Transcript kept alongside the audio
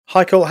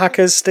Hi Cult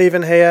Hackers,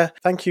 Stephen here.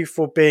 Thank you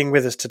for being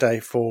with us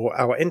today for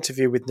our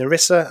interview with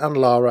Nerissa and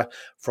Lara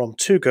from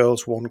Two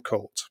Girls, One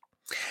Cult.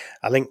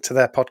 A link to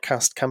their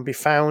podcast can be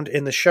found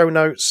in the show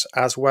notes,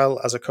 as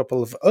well as a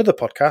couple of other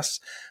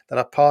podcasts that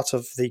are part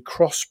of the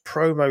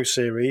cross-promo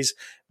series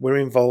we're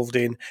involved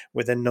in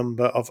with a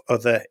number of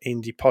other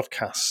indie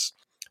podcasts.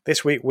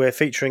 This week we're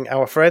featuring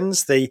our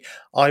friends, the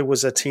I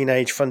Was a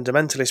Teenage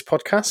Fundamentalist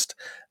podcast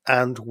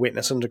and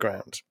Witness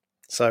Underground.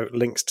 So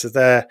links to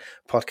their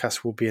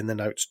podcast will be in the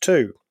notes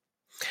too.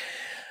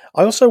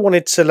 I also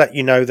wanted to let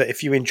you know that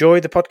if you enjoy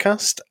the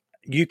podcast,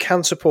 you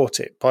can support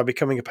it by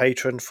becoming a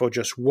patron for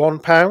just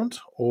 £1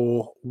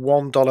 or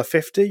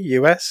 $1.50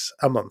 US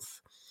a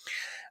month.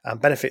 And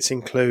benefits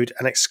include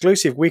an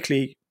exclusive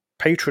weekly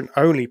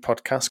patron-only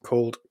podcast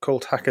called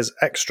Cult Hackers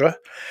Extra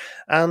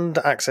and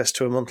access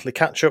to a monthly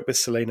catch-up with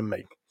Celine and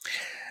me.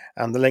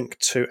 And the link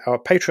to our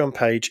Patreon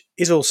page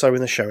is also in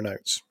the show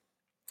notes.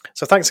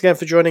 So thanks again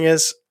for joining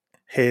us.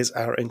 Here's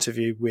our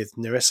interview with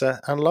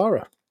Nerissa and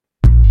Lara.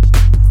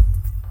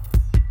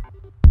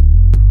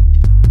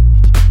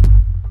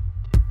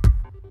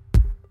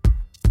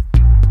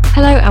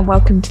 Hello and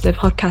welcome to the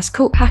podcast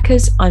Cult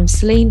Hackers. I'm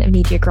Celine, a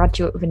media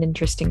graduate with an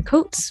interest in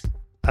cults.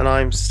 And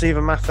I'm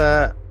Stephen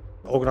Mather,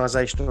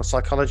 organisational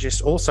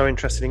psychologist, also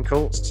interested in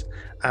cults,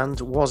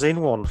 and was in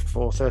one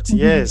for 30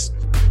 years.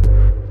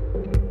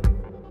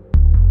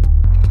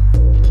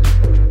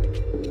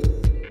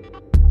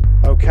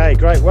 Okay,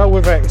 great. Well,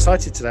 we're very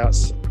excited today,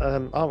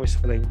 aren't we,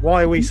 Celine?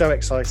 Why are we so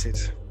excited?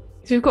 So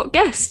we've got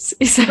guests.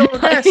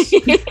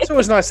 It's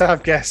always nice to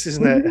have guests,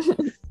 isn't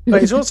it?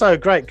 But it's also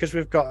great because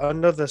we've got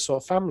another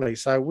sort of family.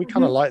 So we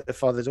kind of like the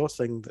father-daughter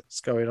thing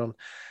that's going on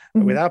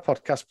with our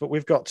podcast. But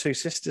we've got two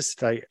sisters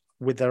today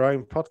with their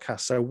own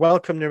podcast. So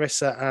welcome,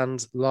 Nerissa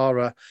and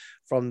Lara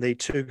from the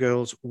Two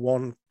Girls,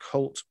 One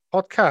Cult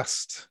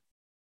podcast.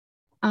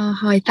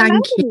 Hi,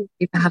 thank you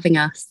for having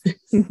us.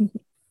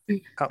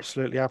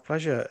 Absolutely, our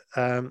pleasure.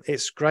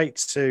 It's great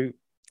to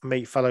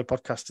meet fellow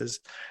podcasters.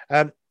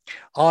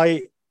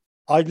 I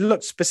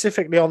looked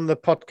specifically on the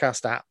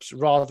podcast apps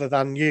rather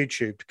than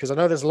YouTube because I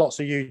know there's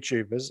lots of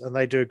YouTubers and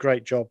they do a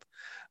great job.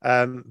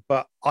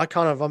 But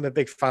I'm a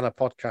big fan of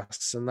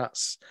podcasts, and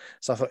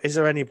so I thought, is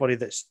there anybody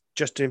that's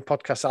just doing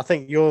podcasts? I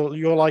think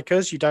you're like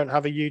us. You don't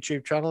have a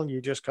YouTube channel. You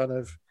just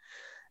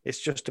it's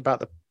just about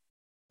the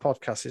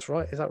podcast. Is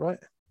that right?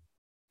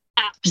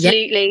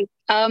 Absolutely. Yep.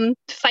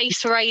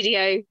 Face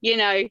radio,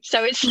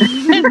 so it's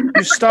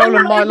You've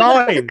stolen my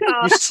line.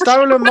 You've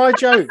stolen my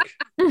joke.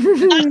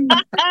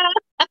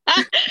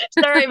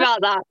 Sorry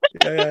about that.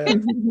 Yeah.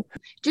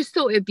 Just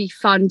thought it'd be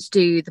fun to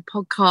do the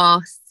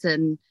podcasts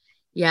and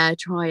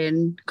try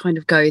and kind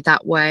of go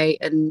that way,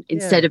 and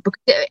instead of,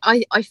 because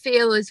I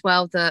feel as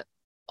well that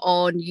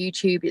on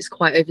YouTube it's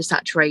quite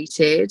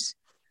oversaturated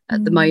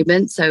at the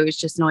moment, so it's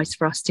just nice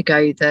for us to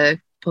go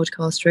the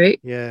podcast route.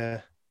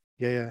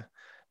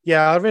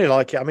 Yeah, I really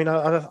like it. I mean,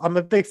 I'm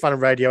a big fan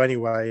of radio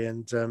anyway,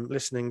 and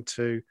listening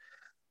to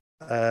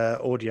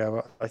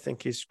audio, I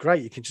think, is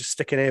great. You can just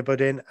stick an earbud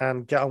in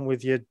and get on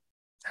with your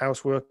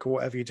housework or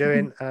whatever you're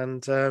doing.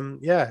 And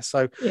anyway,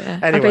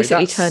 I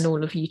basically turn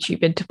all of YouTube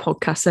into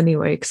podcasts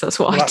anyway, because that's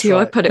what I do.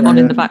 Right. I put it on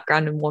in the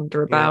background and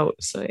wander about.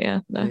 So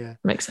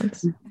makes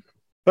sense.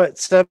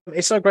 But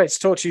it's so great to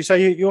talk to you. So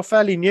you're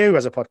fairly new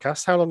as a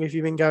podcast. How long have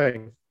you been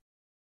going?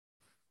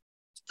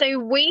 So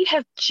we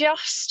have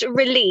just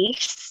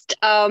released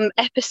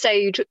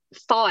episode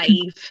 5.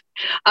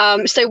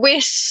 So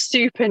we're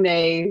super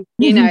new,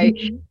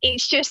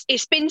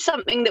 it's been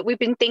something that we've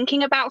been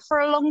thinking about for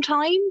a long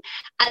time,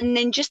 and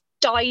then just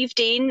dived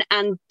in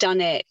and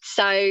done it.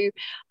 So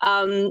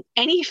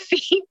any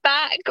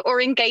feedback or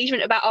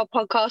engagement about our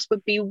podcast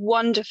would be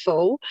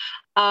wonderful.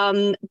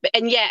 And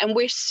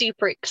we're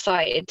super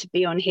excited to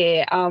be on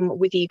here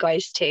with you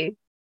guys too.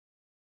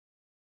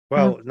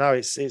 Well, no,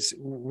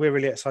 we're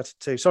really excited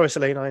too. Sorry,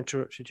 Celine, I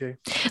interrupted you.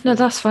 No,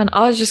 that's fine.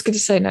 I was just going to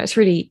say, no, it's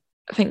really,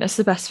 I think that's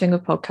the best thing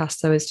with podcasts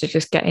though, is to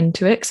just get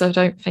into it. Because I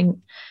don't think,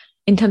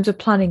 in terms of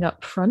planning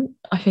up front,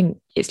 I think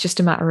it's just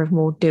a matter of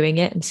more doing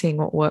it and seeing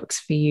what works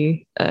for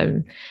you.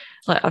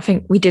 I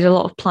think we did a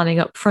lot of planning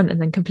up front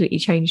and then completely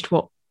changed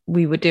what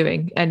we were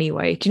doing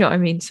anyway. Do you know what I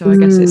mean? So I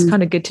guess it's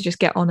kind of good to just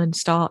get on and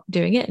start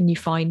doing it, and you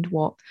find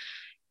what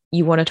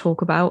you want to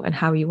talk about and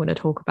how you want to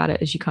talk about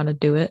it as you kind of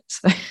do it.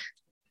 So.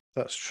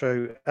 That's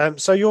true.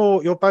 So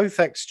you're both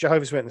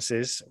ex-Jehovah's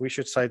Witnesses. We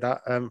should say that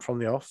from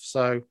the off.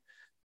 So,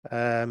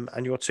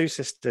 and you're two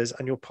sisters,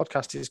 and your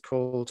podcast is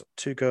called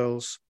Two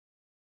Girls,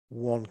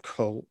 One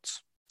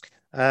Cult.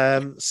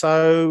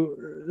 So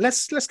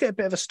let's get a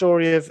bit of a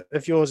story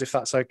of yours, if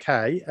that's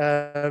okay.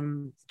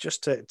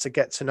 Just to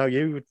get to know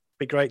you, it would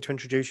be great to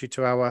introduce you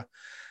to our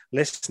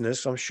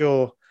listeners. I'm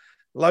sure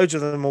loads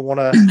of them will want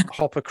to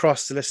hop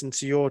across to listen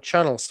to your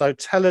channel. So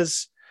tell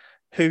us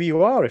who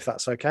you are, if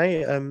that's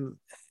okay.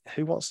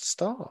 Who wants to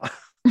start?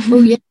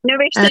 Oh yeah,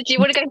 Nerissa, do you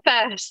want to go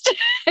first?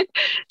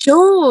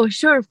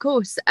 Sure, of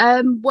course.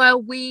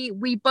 Well,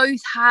 we both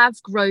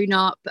have grown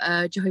up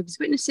Jehovah's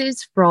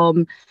Witnesses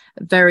from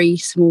very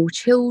small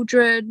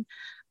children.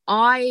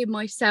 I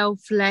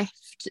myself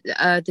left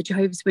the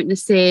Jehovah's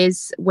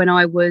Witnesses when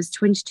I was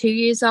 22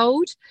 years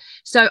old.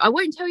 So I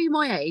won't tell you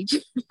my age.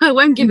 I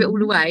won't give it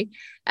all away.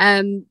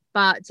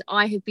 But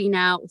I have been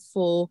out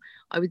for,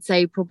 I would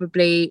say,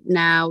 probably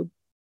now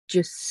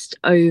just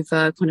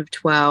over kind of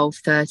 12,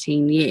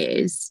 13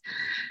 years.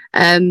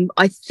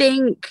 I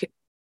think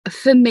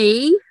for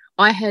me,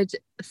 I had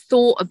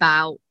thought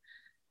about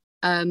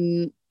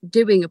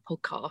doing a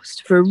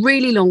podcast for a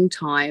really long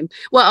time.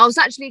 Well, I was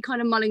actually kind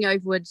of mulling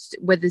over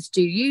whether to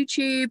do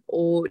YouTube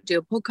or do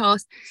a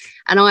podcast,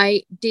 and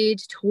I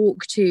did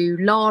talk to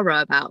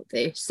Lara about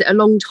this a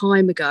long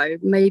time ago,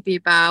 maybe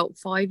about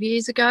 5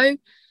 years ago,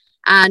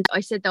 and I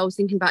said that I was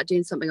thinking about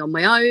doing something on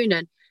my own,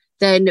 and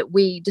then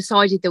we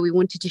decided that we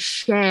wanted to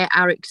share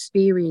our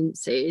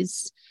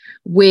experiences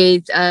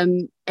with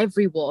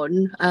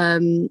everyone,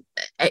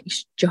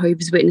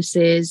 ex-Jehovah's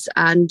Witnesses,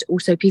 and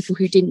also people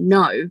who didn't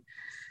know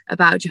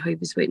about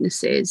Jehovah's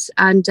Witnesses,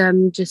 and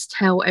just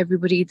tell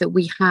everybody that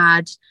we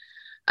had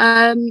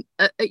a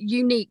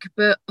unique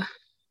but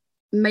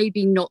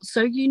maybe not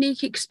so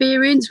unique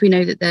experience. We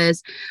know that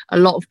there's a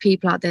lot of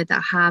people out there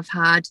that have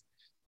had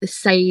the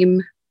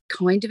same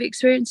kind of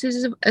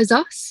experiences as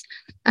us,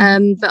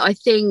 but I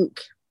think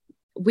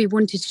we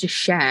wanted to just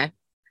share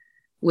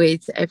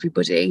with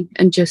everybody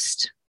and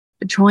just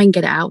try and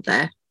get it out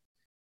there.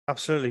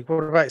 Absolutely.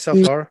 What about yourself,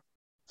 Laura?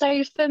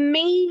 So for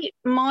me,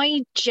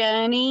 my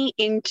journey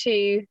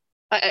into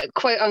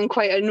quote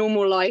unquote a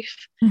normal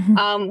life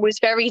was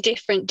very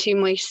different to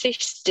my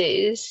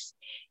sister's,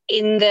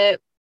 in that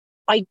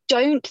I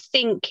don't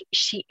think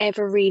she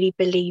ever really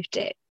believed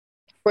it,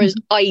 whereas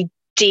I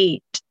did,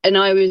 and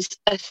I was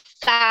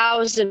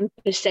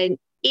 1,000%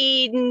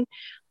 in,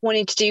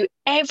 wanted to do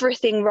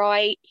everything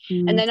right,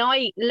 and then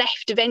I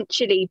left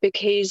eventually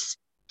because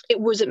it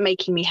wasn't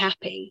making me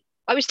happy.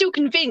 I was still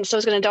convinced I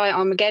was going to die at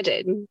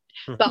Armageddon,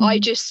 but I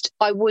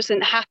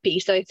wasn't happy.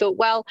 So I thought,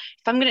 well,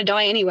 if I'm going to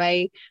die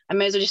anyway, I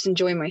may as well just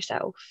enjoy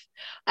myself.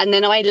 And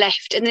then I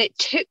left, and then it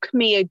took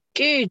me a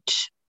good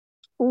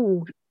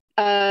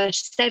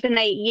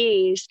 7-8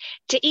 years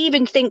to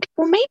even think,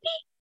 well, maybe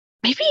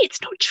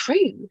it's not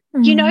true.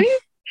 You know,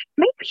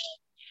 maybe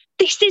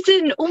this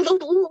isn't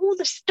all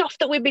the stuff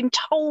that we've been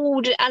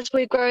told as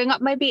we're growing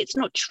up. Maybe it's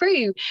not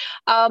true.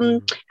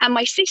 And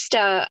my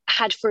sister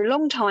had for a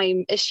long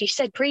time, as she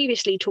said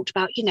previously, talked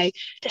about,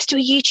 let's do a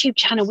YouTube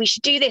channel. We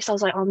should do this. I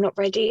was like, I'm not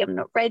ready. You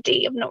know, and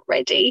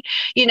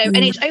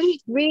it's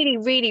only really,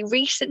 really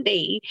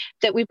recently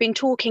that we've been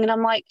talking. And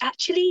I'm like,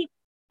 actually,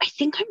 I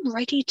think I'm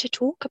ready to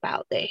talk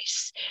about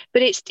this.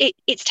 But it's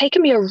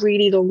taken me a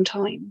really long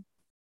time.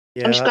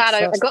 Yeah, I'm just glad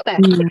I got there.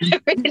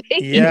 Really.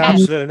 Yeah,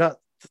 absolutely.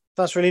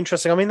 That's really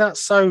interesting. I mean,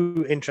 that's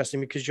so interesting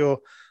because you're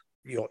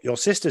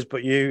sisters,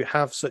 but you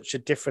have such a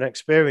different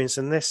experience.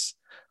 And this,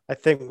 I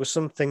think, was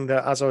something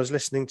that, as I was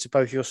listening to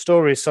both your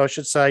stories, so I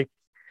should say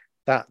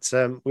that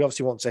we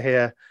obviously want to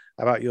hear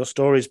about your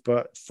stories,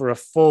 but for a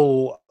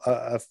full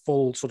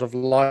sort of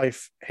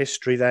life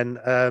history, then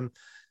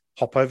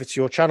hop over to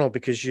your channel,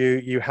 because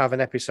you have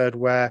an episode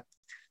where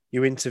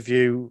you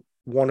interview,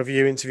 one of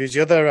you interviews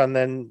the other, and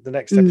then the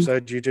next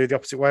episode you do the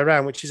opposite way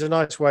around, which is a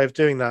nice way of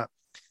doing that.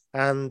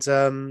 And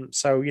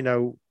so,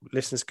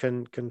 listeners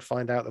can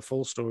find out the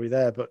full story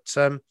there. But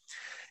I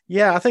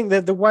think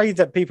that the way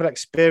that people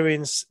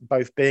experience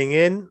both being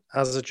in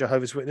as a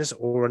Jehovah's Witness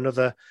or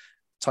another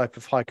type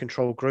of high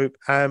control group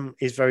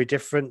is very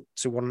different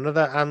to one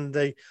another, and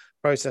the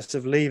process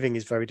of leaving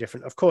is very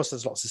different. Of course,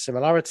 there's lots of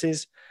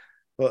similarities,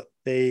 but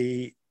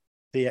the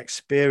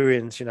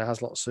experience,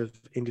 has lots of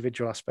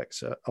individual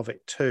aspects of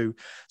it too.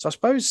 So I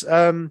suppose,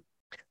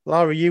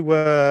 Lara, you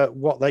were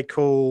what they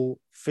call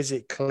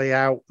physically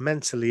out,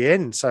 mentally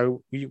in.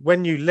 So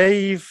when you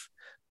leave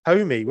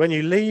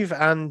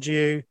and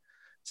you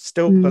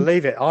still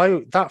believe it,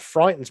 that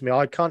frightens me.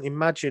 I can't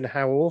imagine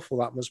how awful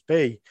that must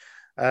be.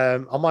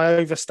 Am I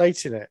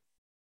overstating it?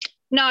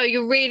 No,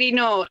 you're really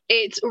not.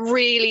 It's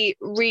really,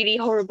 really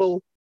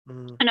horrible.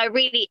 And I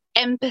really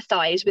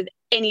empathize with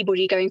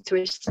anybody going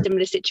through a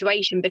similar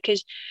situation,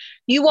 because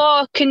you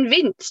are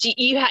convinced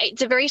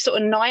it's a very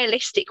sort of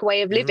nihilistic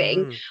way of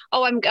living.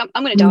 Oh, I'm going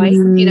to die.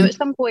 At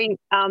some point,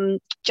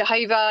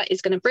 Jehovah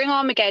is going to bring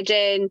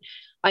Armageddon.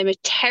 I'm a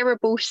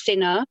terrible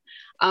sinner.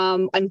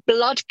 I'm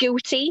blood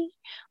guilty.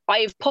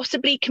 I've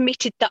possibly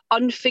committed the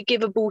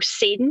unforgivable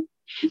sin,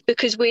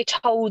 because we're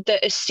told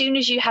that as soon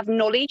as you have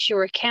knowledge,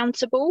 you're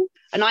accountable.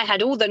 And I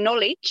had all the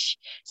knowledge,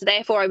 so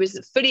therefore I was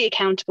fully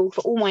accountable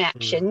for all my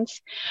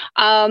actions.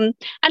 And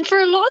for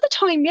a lot of the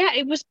time,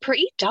 it was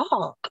pretty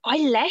dark. I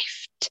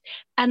left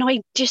and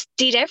I just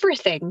did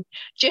everything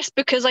just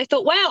because I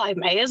thought, well, I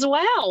may as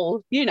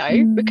well,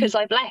 because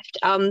I've left.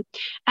 And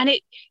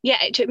it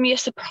took me a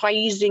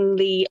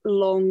surprisingly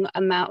long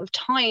amount of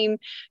time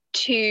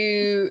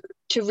to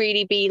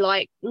really be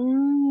like,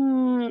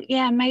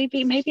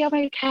 maybe I'm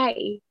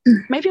okay.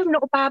 Maybe I'm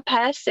not a bad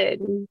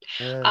person.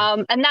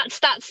 And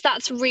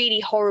that's really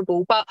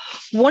horrible. But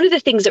one of the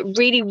things that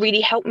really,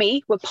 really helped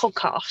me were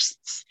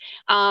podcasts.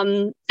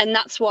 And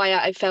that's why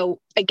I felt,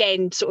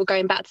 again, sort of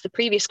going back to the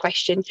previous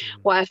question,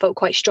 why I felt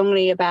quite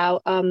strongly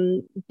about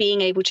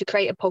being able to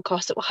create a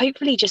podcast that will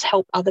hopefully just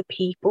help other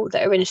people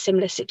that are in a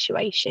similar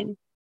situation.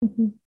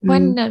 Mm-hmm.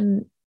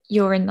 When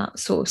you're in that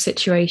sort of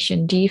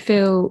situation, do you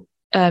feel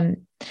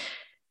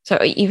so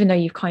even though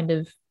you've kind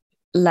of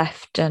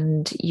left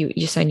and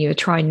you're saying you were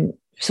trying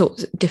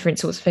different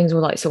sorts of things, or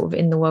like sort of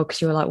in the world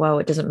because you were like, well,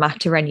 it doesn't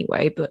matter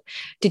anyway, but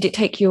did it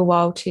take you a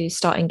while to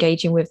start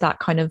engaging with that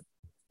kind of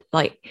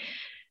like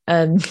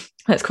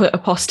let's call it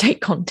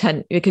apostate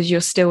content, because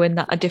you're still in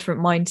a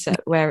different mindset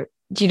where,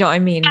 do you know what I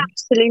mean?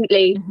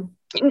 Absolutely.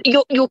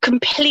 You're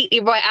completely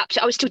right.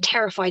 I was still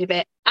terrified of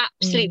it,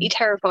 absolutely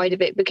terrified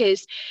of it,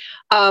 because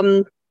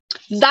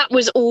that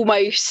was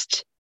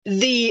almost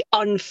the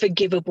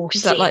unforgivable sin.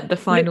 Is that like the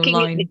final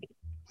line?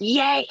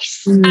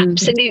 Yes,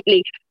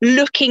 absolutely.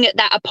 Looking at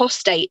that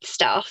apostate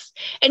stuff.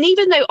 And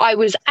even though I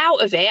was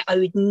out of it, I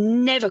would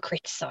never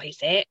criticize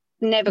it.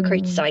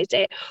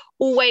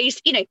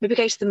 Always, maybe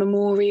go to the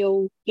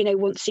memorial,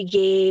 once a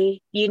year,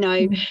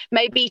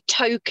 maybe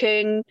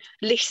token,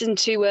 listen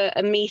to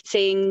a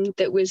meeting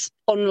that was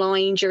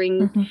online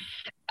during,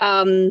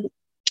 or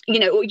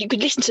you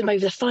could listen to them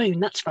over the phone.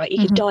 That's right.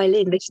 You could dial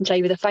in, listen to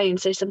over the phone.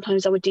 So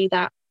sometimes I would do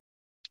that.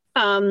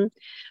 But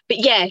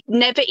yeah,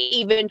 never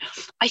even,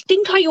 I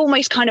think I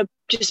almost kind of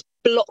just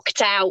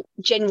blocked out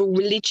general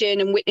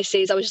religion and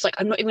witnesses. I was just like,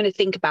 I'm not even going to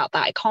think about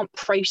that. I can't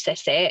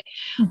process it.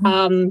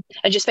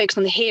 I just focus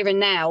on the here and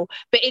now,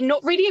 but in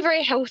not really a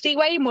very healthy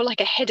way, more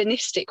like a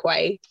hedonistic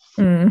way.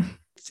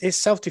 It's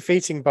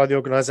self-defeating by the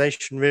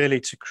organisation, really,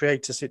 to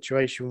create a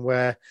situation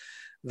where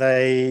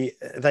they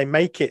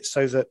make it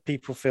so that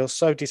people feel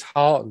so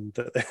disheartened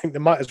that they think they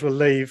might as well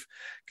leave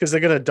because they're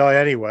going to die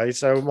anyway.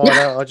 So why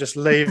don't I just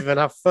leave and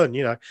have fun?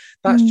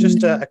 That's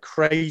just a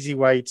crazy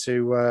way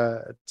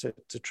to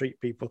treat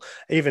people,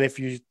 even if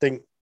you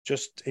think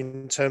just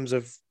in terms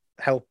of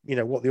help,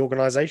 what the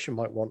organisation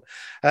might want.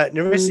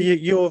 Nerissa,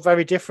 you're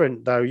very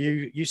different though.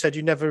 You said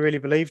you never really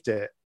believed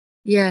it.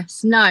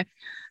 Yes, no.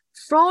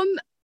 From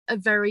a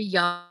very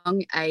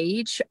young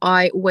age,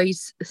 I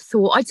always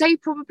thought, I'd say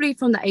probably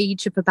from the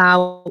age of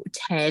about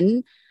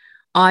 10,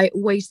 I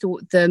always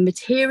thought the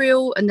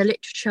material and the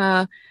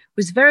literature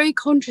was very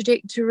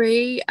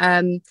contradictory.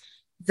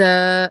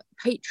 The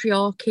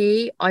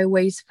patriarchy I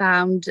always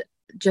found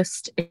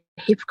just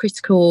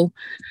hypocritical.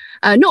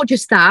 Not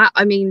just that,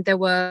 I mean, there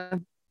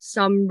were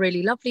some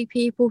really lovely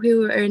people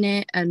who were in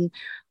it and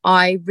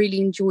I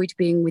really enjoyed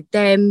being with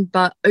them,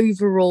 but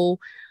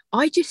overall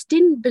I just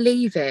didn't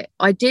believe it.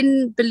 I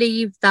didn't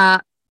believe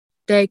that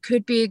there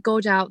could be a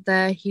God out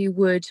there who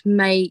would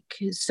make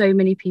so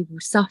many people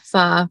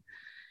suffer.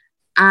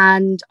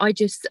 And I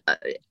just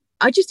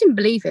didn't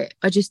believe it.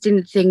 I just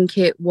didn't think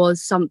it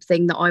was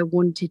something that I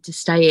wanted to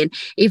stay in,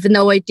 even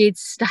though I did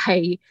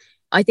stay.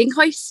 I think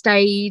I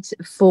stayed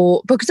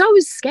because I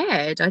was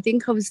scared. I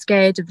think I was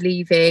scared of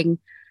leaving.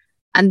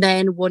 And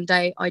then one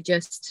day I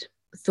just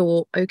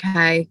thought,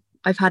 okay,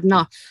 I've had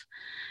enough.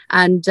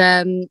 And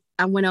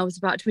when I was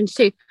about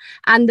 22.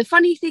 And the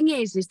funny thing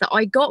is that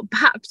I got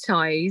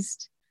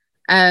baptized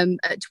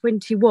at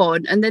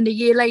 21, and then a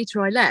year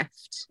later I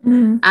left.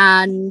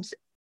 And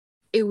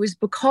it was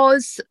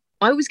because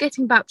I was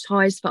getting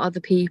baptized for other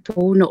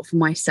people, not for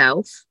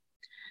myself.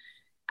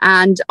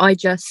 And I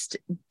just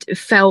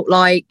felt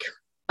like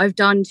I've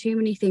done too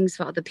many things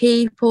for other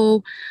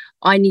people.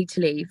 I need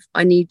to leave.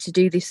 I need to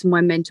do this for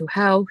my mental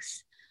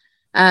health.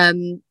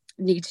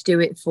 Need to do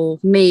it for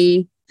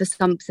me, for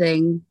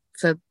something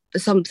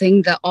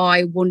that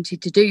I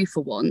wanted to do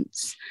for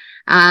once.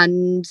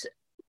 And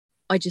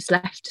I just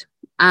left,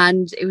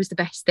 and it was the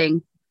best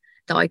thing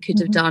that I could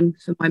have done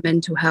for my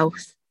mental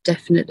health,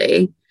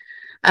 definitely.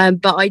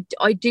 But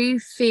I do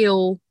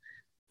feel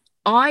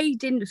I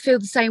didn't feel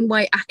the same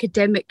way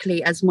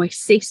academically as my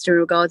sister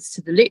in regards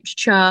to the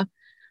literature.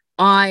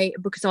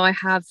 Because I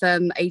have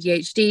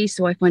ADHD,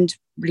 so I find it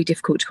really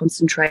difficult to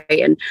concentrate,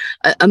 and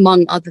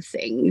among other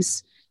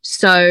things.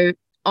 So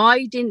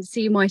I didn't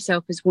see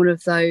myself as one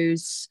of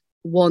those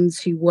ones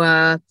who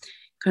were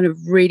kind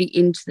of really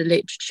into the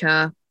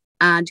literature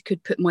and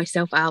could put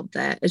myself out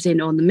there, as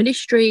in on the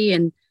ministry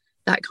and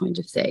that kind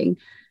of thing.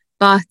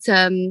 But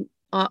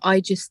I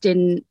just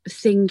didn't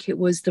think it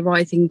was the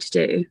right thing to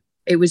do.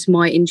 It was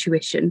my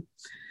intuition,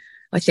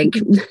 I think.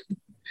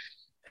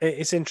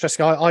 It's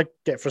interesting. I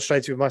get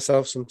frustrated with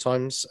myself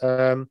sometimes.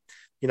 I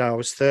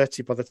was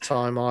 30 by the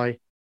time I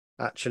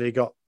actually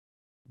got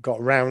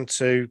round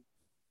to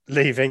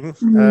leaving.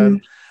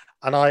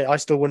 And I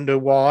still wonder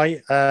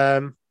why.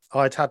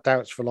 I'd had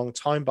doubts for a long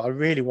time, but I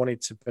really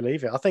wanted to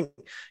believe it. I think,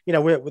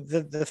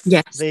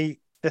 the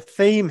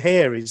theme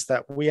here is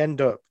that we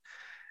end up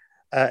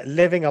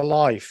living a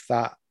life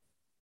that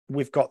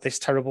we've got this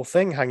terrible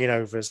thing hanging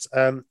over us.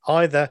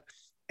 Either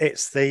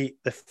it's the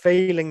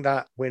feeling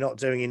that we're not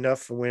doing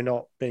enough and we're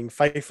not being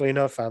faithful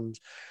enough and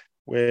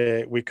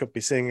we could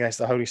be sinning against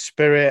the Holy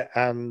Spirit.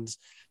 And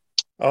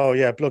oh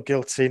yeah, blood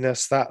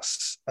guiltiness,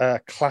 that's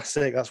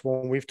classic. That's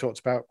one we've talked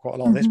about quite a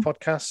lot on this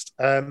podcast.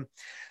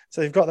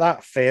 So you've got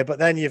that fear, but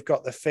then you've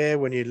got the fear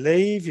when you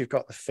leave. You've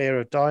got the fear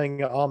of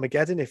dying at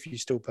Armageddon, if you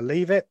still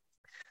believe it.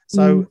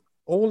 So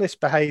all this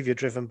behavior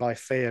driven by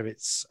fear,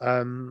 it's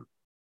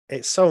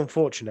so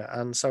unfortunate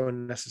and so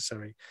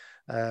unnecessary,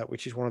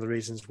 which is one of the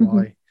reasons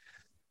why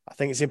I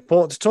think it's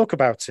important to talk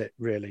about it,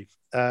 really.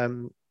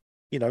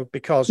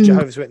 Because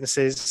Jehovah's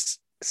Witnesses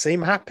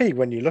seem happy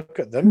when you look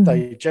at them.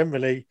 They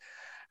generally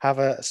have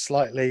a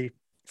slightly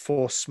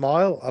forced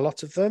smile, a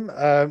lot of them,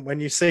 when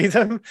you see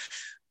them.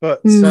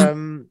 But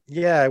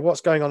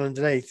what's going on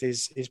underneath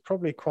is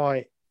probably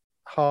quite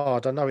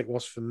hard. I know it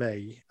was for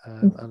me,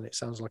 and it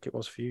sounds like it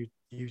was for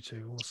you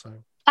two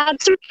also.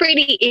 That's a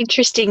really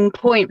interesting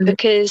point,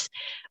 because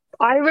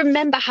I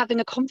remember having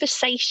a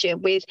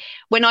conversation with,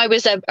 when I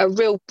was a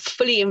real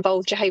fully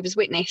involved Jehovah's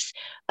Witness,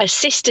 a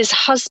sister's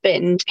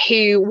husband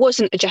who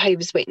wasn't a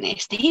Jehovah's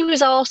Witness. He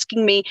was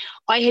asking me,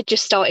 I had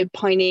just started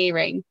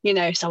pioneering,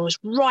 so I was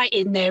right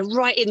in there,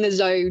 right in the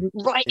zone,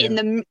 right in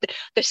the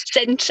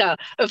centre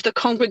of the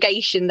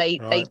congregation. They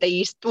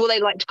used, well,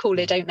 they like to call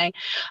it, don't they?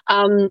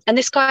 And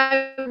this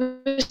guy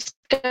was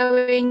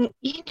going,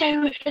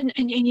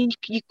 and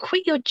you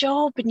quit your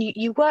job and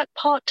you work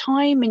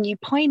part-time and you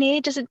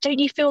pioneer, don't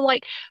you feel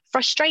like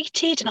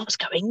frustrated? And I was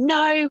going,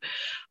 no,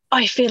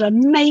 I feel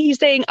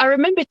amazing. I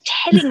remember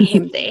telling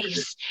him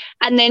this,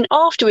 and then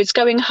afterwards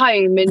going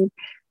home and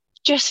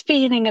just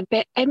feeling a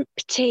bit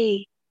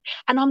empty.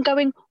 And I'm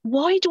going,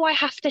 why do I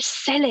have to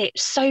sell it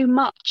so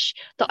much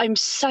that I'm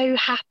so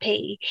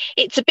happy?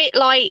 It's a bit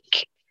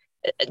like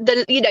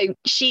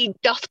she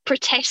doth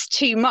protest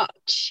too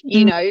much.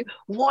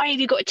 Why have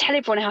you got to tell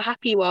everyone how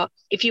happy you are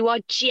if you are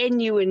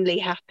genuinely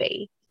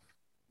happy?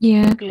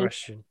 Good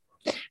question.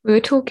 We were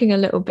talking a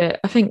little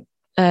bit, I think,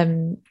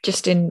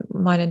 just in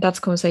mine and Dad's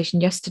conversation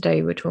yesterday,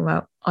 we were talking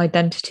about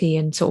identity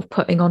and sort of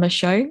putting on a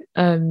show,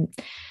 and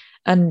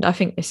I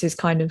think this is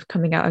kind of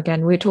coming out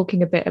again. We're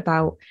talking a bit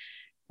about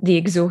the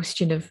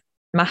exhaustion of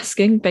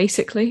masking,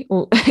 basically,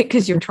 or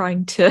because you're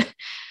trying to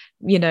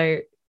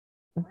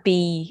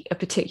be a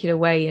particular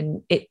way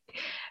and it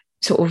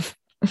sort of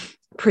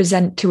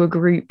present to a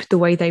group the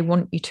way they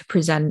want you to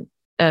present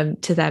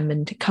to them,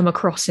 and to come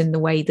across in the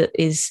way that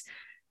is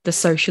the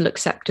social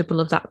acceptable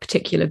of that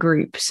particular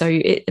group. So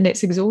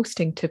it's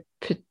exhausting to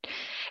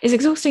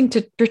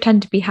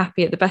pretend to be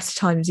happy at the best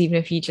times, even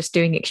if you're just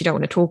doing it because you don't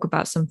want to talk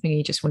about something,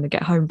 you just want to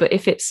get home. But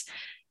if it's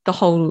the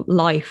whole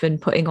life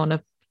and putting on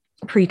a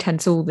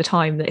pretense all the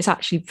time that it's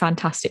actually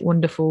fantastic,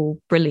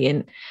 wonderful,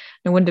 brilliant,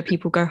 no wonder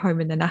people go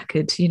home and they're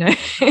knackered.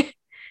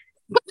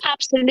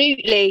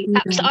 Absolutely.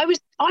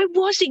 I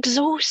was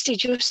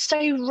exhausted. You're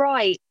so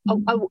right.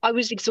 I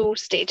was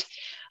exhausted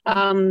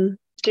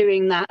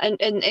doing that, and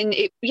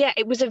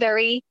it was a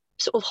very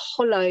sort of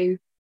hollow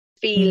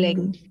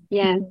feeling.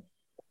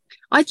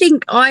 I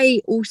think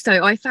I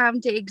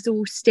found it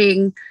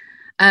exhausting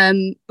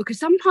because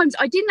sometimes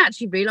I didn't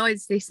actually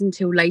realize this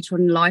until later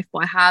on in life,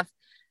 but I have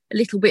a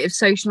little bit of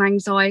social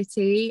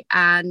anxiety,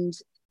 and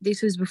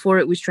this was before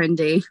it was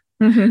trendy.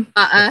 And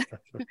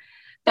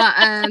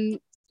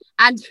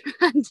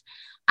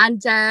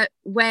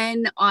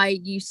when I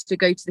used to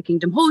go to the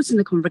Kingdom Halls and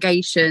the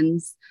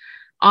congregations,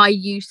 I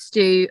used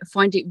to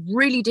find it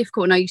really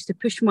difficult, and I used to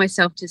push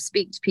myself to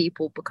speak to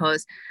people,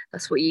 because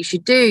that's what you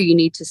should do. You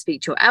need to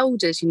speak to your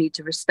elders, you need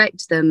to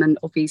respect them, and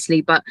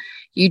obviously, but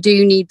you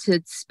do need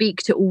to speak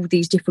to all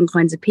these different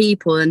kinds of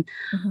people. And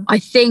I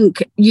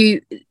think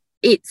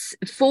it's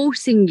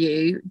forcing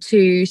you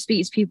to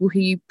speak to people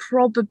who you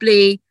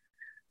probably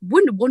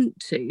wouldn't want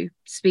to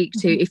speak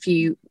to if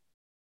you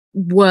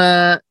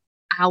were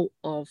out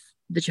of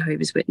the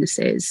Jehovah's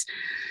Witnesses.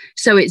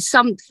 So it's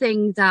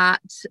something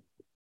that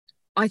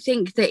I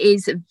think that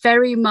is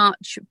very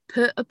much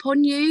put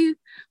upon you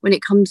when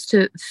it comes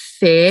to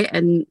fear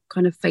and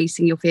kind of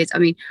facing your fears. I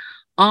mean,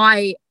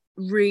 I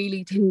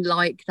really didn't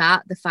like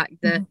that, the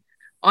fact that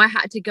I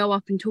had to go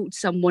up and talk to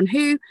someone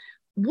who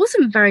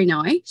wasn't very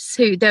nice,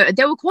 who there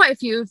were quite a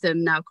few of them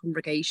in our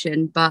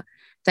congregation, but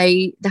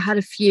they had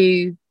a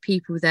few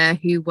people there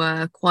who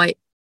were quite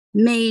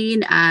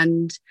mean,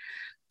 and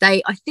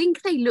I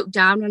think they look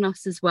down on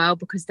us as well,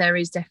 because there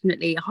is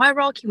definitely a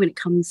hierarchy when it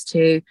comes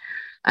to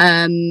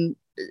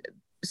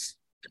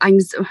I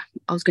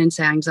was going to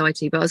say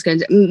anxiety, but I was going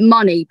to say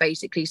money,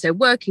 basically. So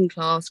working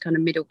class, kind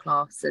of middle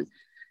class, and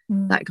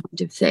that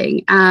kind of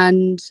thing.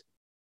 And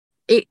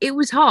it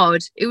was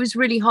hard. It was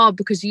really hard,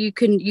 because you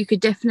could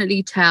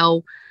definitely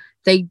tell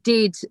they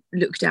did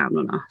look down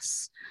on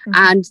us.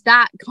 And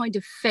that kind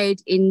of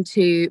fed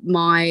into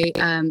my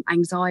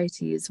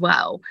anxiety as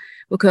well,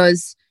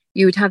 because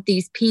you would have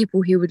these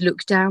people who would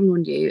look down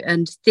on you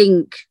and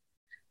think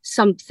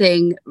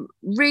something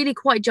really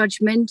quite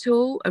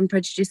judgmental and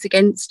prejudiced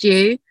against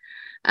you,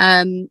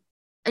 and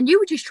you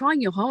were just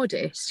trying your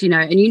hardest,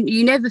 and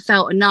you never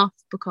felt enough,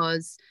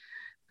 because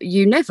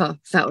you never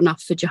felt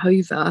enough for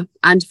Jehovah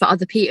and for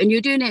other people, and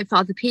you're doing it for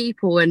other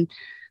people. And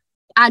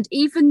And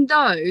even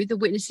though the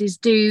witnesses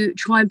do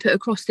try and put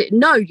across that,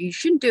 no, you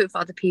shouldn't do it for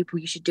other people,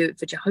 you should do it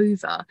for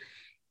Jehovah,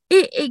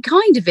 it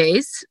kind of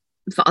is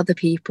for other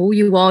people.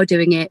 You are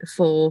doing it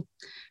for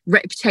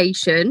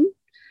reputation.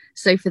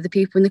 So for the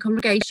people in the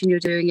congregation, you're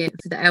doing it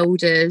for the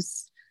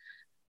elders.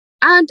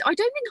 And I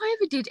don't think I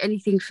ever did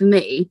anything for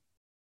me.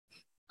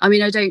 I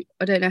mean, I don't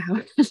know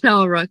how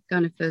Lara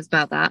kind of feels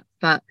about that,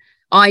 but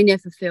I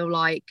never feel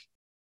like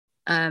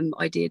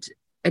I did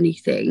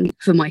anything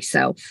for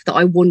myself that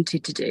I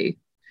wanted to do,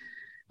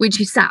 which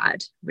is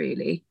sad,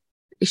 really.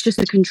 It's just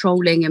a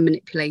controlling and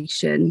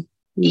manipulation.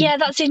 Yeah,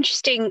 that's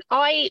interesting.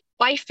 I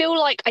feel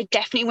like I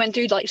definitely went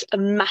through like a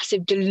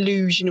massive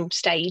delusional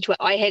stage where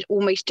I had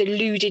almost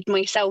deluded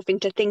myself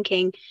into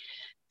thinking,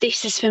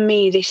 this is for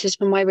me, this is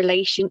for my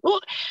relation.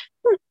 Well,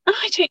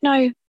 I don't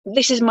know.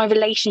 This is my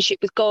relationship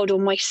with God or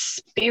my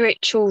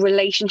spiritual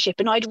relationship.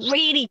 And I'd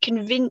really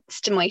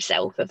convinced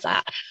myself of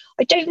that.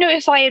 I don't know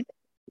if I had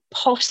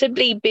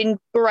possibly been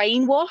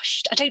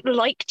brainwashed. I don't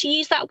like to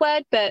use that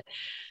word, but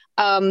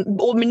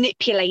or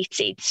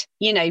manipulated,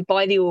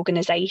 by the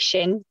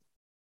organization.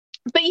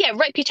 But yeah,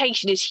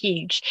 reputation is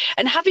huge.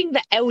 And having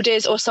the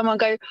elders or someone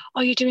go,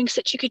 oh, you're doing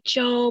such a good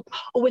job,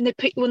 or when they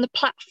put you on the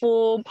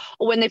platform,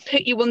 or when they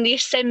put you on the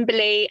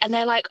assembly and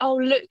they're like, oh,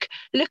 look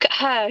at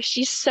her,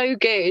 she's so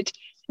good.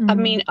 I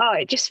mean,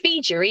 it just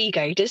feeds your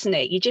ego, doesn't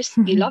it? You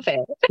love it.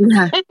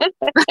 Yeah.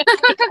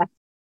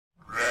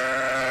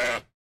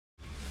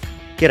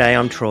 G'day,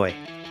 I'm Troy.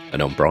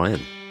 And I'm Brian.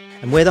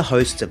 And we're the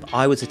hosts of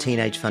I Was a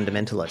Teenage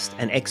Fundamentalist,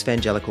 an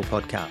ex-evangelical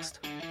podcast.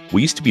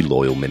 We used to be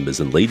loyal members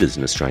and leaders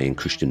in Australian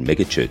Christian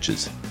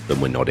megachurches, but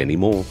we're not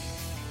anymore.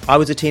 I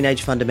Was a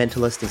Teenage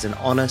Fundamentalist is an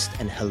honest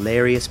and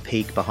hilarious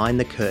peek behind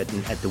the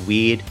curtain at the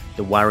weird,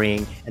 the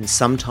worrying, and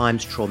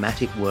sometimes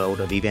traumatic world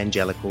of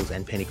evangelicals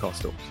and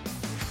Pentecostals.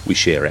 We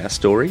share our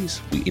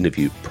stories, we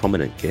interview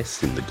prominent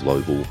guests in the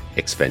global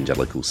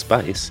ex-evangelical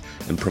space,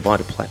 and provide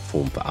a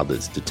platform for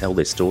others to tell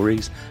their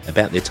stories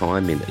about their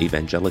time in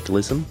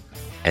evangelicalism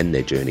and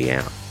their journey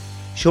out.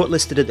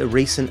 Shortlisted at the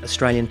recent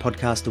Australian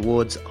Podcast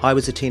Awards, I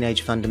Was a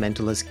Teenage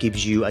Fundamentalist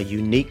gives you a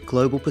unique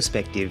global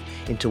perspective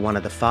into one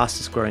of the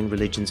fastest growing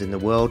religions in the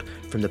world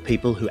from the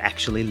people who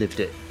actually lived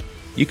it.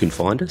 You can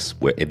find us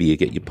wherever you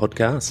get your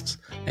podcasts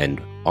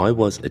and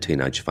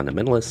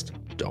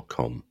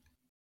iwasateenagefundamentalist.com.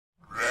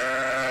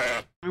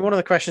 One of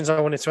the questions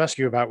I wanted to ask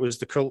you about was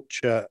the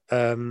culture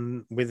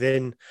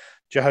within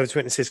Jehovah's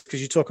Witnesses,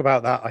 because you talk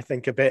about that, I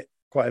think,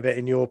 quite a bit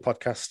in your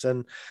podcast.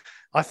 And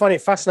I find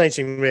it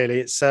fascinating,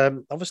 really. It's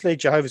obviously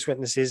Jehovah's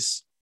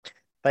Witnesses,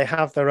 they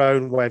have their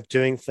own way of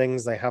doing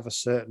things. They have a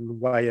certain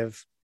way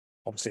of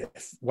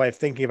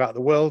thinking about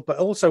the world, but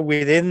also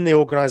within the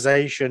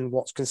organization,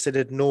 what's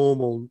considered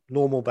normal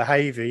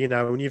behavior,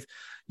 and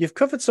you've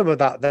covered some of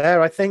that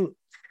there. I think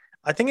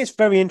it's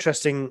very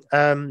interesting.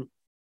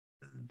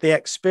 The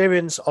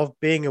experience of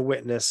being a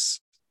witness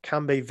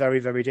can be very,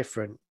 very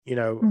different.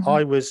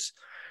 I was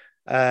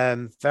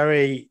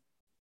very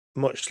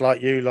much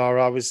like you,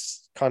 Lara. I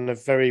was kind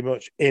of very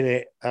much in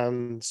it,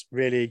 and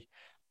really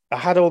I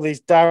had all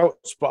these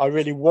doubts, but I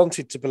really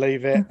wanted to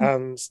believe it.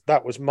 And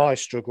that was my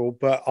struggle.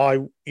 But I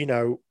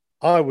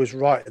was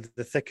right at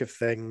the thick of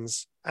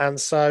things. And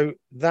so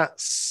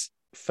that's,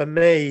 for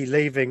me,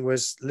 leaving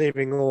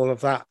all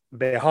of that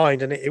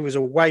behind. And it was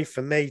a way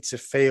for me to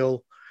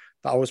feel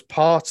that I was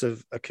part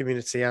of a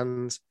community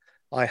and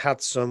I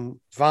had some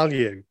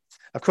value.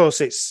 Of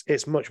course,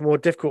 it's much more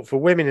difficult for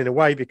women in a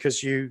way,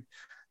 because you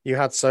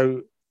had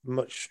so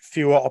much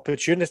fewer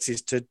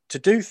opportunities to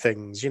do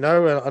things, and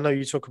I know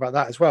you talk about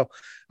that as well.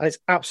 And it's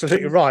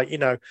absolutely right.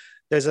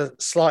 There's a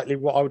slightly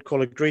what I would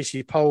call a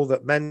greasy pole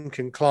that men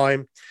can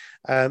climb.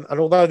 And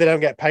although they don't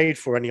get paid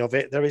for any of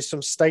it, there is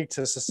some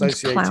status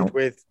associated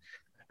with,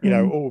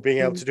 being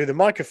able to do the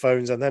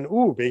microphones, and then,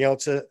 being able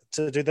to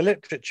do the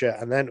literature,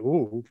 and then,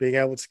 being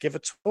able to give a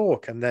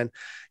talk. And then,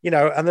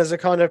 and there's a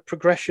kind of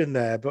progression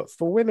there. But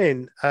for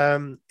women,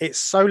 it's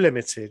so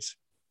limited.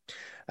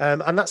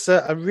 And that's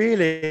a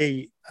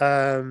really,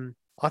 I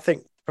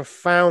think,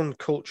 profound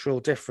cultural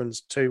difference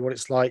to what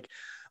it's like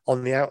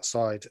on the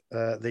outside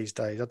these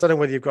days. I don't know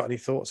whether you've got any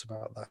thoughts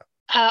about that.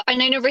 I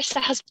know Nerissa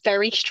has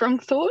very strong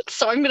thoughts,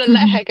 so I'm going to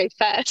let her go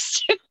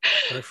first.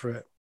 Go for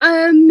it.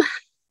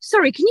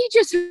 Sorry, can you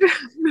just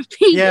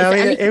repeat? Yeah, I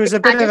mean, it was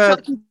a bit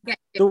of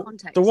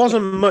there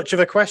wasn't much of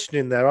a question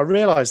in there. I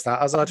realised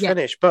that as I'd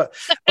finished, but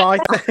I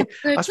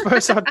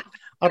suppose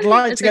I'd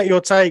like to get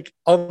your take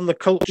on the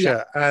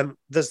culture.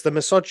 There's the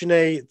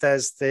misogyny.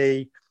 There's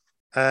the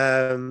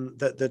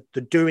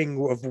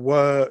doing of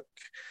work.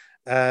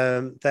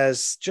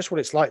 There's just what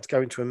it's like to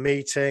go into a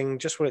meeting.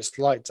 Just what it's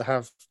like to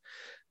have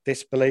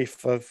this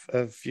belief of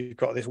you've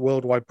got this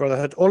worldwide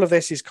brotherhood. All of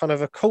this is kind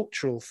of a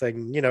cultural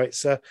thing.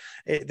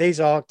 These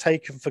are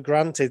taken for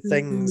granted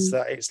things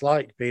that it's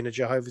like being a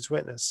Jehovah's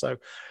Witness. So,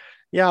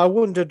 yeah, I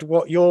wondered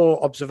what your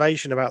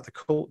observation about the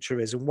culture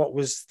is, and what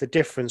was the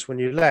difference when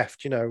you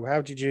left.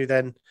 How did you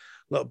then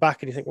look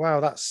back and you think, wow,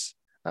 that's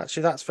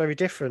very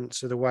different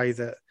to the way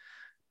that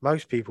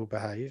most people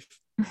behave?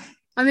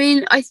 I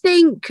mean, I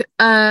think,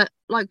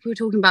 like we were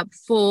talking about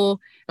before,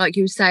 like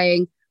you were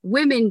saying,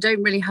 women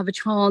don't really have a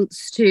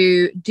chance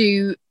to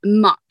do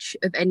much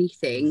of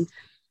anything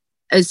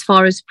as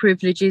far as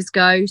privileges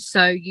go.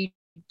 So you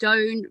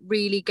don't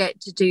really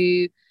get to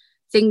do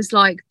things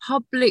like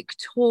public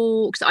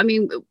talks. I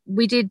mean,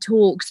 we did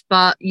talks,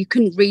 but you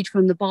couldn't read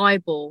from the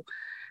Bible.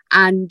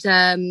 And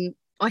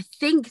I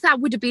think that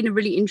would have been a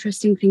really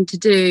interesting thing to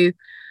do.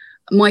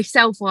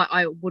 Myself,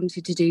 I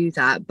wanted to do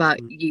that, but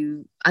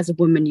you, as a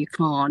woman, you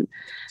can't.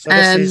 So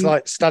this is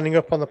like standing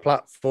up on the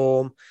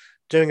platform,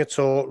 doing a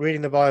talk,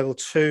 reading the Bible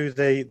to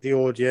the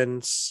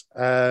audience,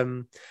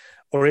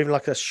 or even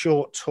like a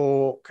short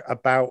talk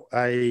about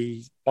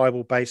a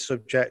Bible-based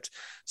subject,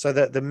 so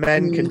that the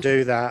men can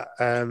do that.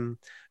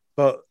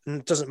 But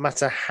it doesn't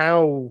matter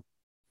how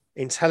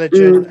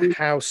intelligent,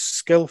 how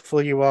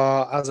skillful you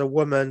are as a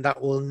woman,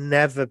 that will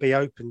never be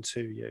open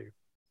to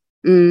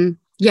you.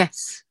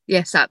 Yes,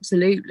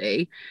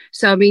 absolutely.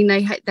 So I mean,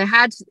 they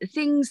had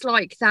things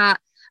like that,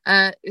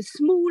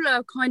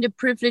 smaller kind of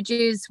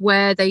privileges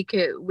where they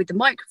could, with the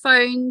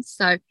microphones.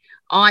 So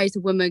I, as a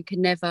woman,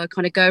 can never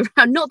kind of go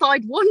around. Not that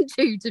I'd want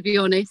to be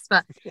honest,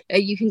 but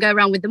you can go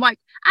around with the mic.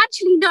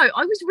 Actually, no,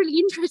 I was really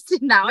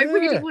interested in that. Yeah. I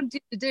really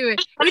wanted to do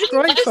it. It's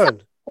great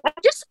fun.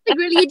 Just something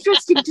really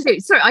interesting to do.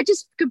 Sorry, I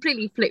just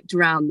completely flipped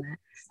around there.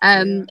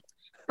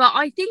 But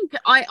I think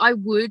I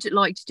would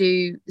like to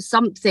do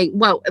something.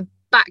 Well,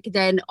 back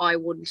then I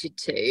wanted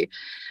to,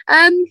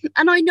 and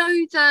I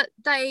know that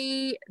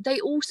they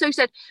also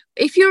said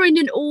if you're in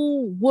an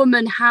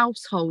all-woman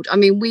household, I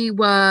mean, we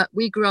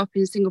grew up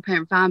in a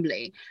single-parent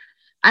family,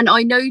 and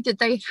I know that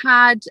they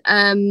had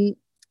a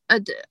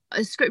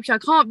scripture, I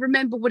can't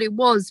remember what it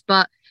was,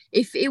 but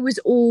if it was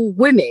all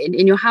women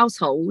in your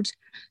household,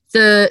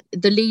 the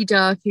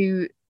leader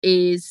who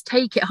is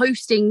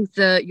hosting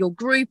your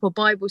group or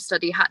Bible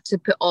study had to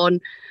put on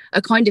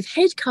a kind of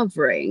head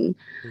covering.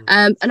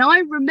 And I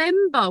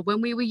remember when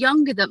we were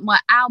younger that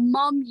our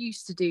mum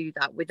used to do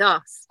that with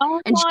us.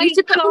 And she used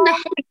to put on the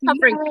head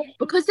covering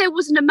because there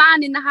wasn't a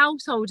man in the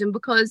household, and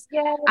because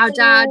our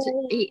dad,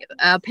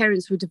 our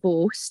parents were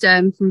divorced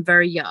from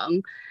very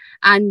young.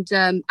 And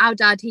our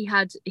dad, he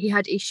had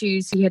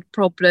issues, he had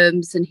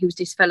problems, and he was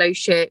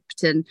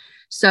disfellowshipped. And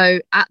so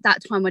at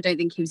that time, I don't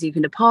think he was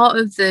even a part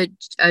of the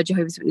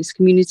Jehovah's Witness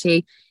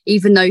community,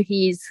 even though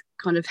he's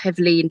kind of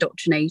heavily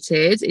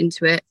indoctrinated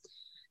into it.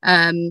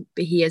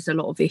 But he has a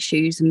lot of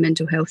issues and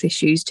mental health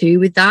issues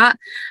too with that.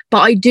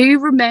 But I do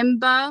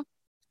remember,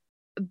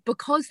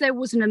 because there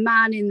wasn't a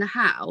man in the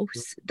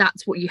house,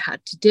 that's what you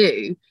had to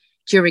do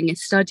during a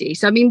study.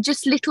 So, I mean,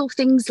 just little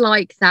things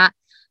like that.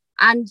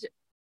 And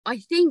I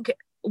think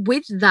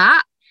with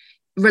that,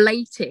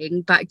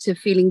 relating back to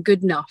feeling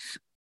good enough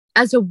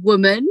as a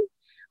woman,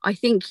 I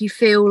think you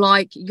feel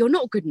like you're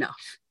not good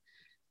enough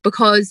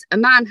because a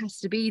man has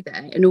to be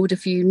there in order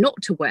for you not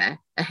to wear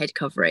a head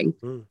covering.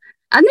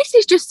 And this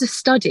is just a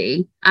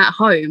study at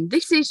home.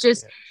 This is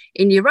just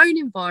in your own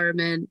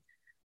environment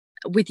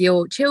with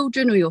your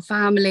children or your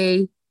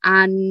family.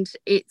 And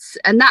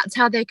that's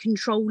how they're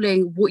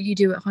controlling what you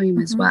do at home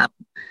as well.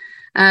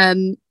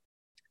 And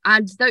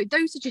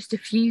those are just a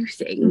few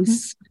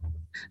things.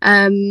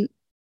 I mean,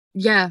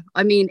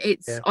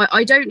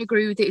 I don't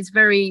agree with it. It's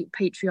very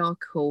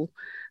patriarchal.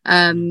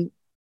 And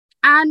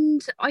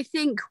I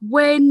think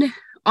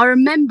I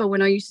remember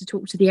when I used to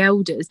talk to the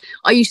elders,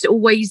 I used to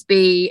always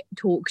be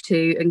talked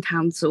to and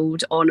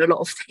counselled on a lot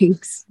of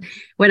things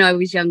when I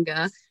was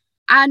younger.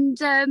 And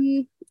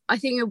I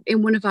think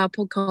in one of our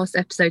podcast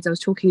episodes, I was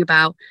talking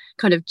about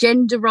kind of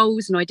gender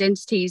roles and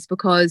identities,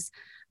 because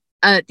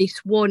this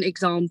one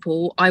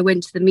example, I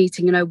went to the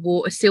meeting and I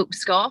wore a silk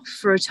scarf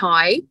for a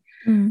tie.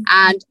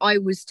 And I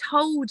was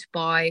told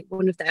by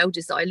one of the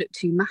elders that I looked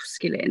too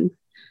masculine,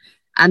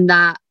 and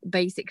that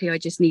basically I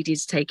just needed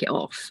to take it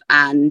off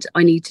and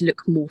I need to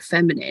look more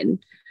feminine.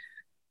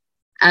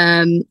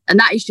 And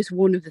that is just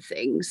one of the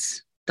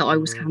things that I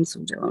was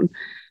cancelled on.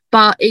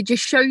 But it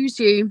just shows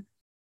you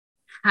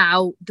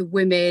how the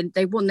women,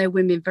 they want their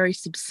women very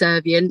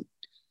subservient.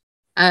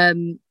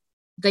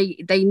 They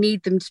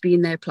need them to be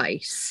in their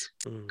place.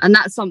 And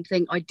that's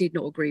something I did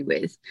not agree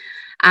with.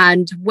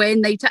 And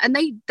when they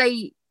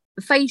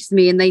faced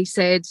me and they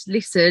said,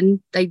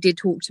 listen, they did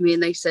talk to me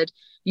and they said,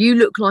 you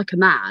look like a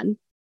man.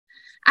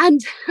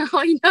 And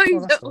I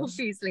know that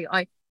obviously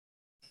I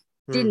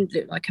didn't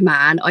look like a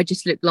man. I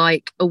just looked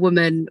like a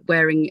woman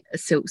wearing a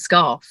silk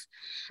scarf.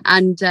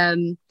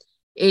 And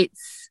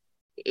it's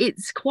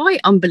quite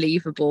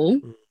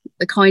unbelievable,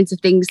 the kinds of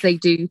things they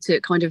do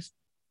to kind of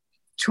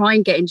try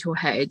and get into your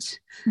head.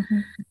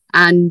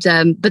 And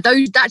but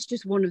that's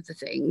just one of the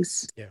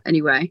things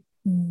anyway.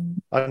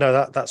 I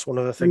know that's one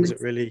of the things that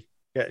really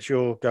gets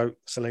your goat,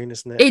 Celine,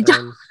 isn't it?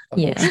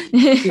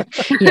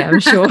 Yeah,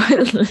 I'm sure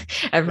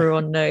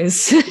everyone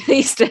knows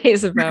these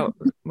days about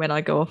when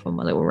I go off on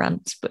my little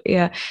rants. But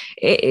yeah,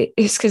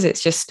 it's because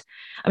it's just,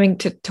 I mean,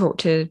 to talk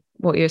to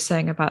what you're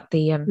saying about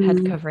the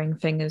head covering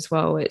thing as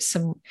well,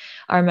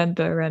 I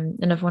remember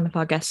another one of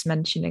our guests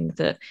mentioning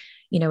that,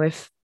 you know,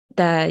 if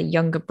their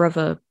younger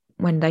brother,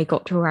 when they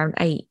got to around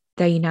 8,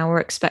 they now are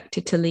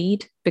expected to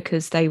lead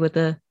because they were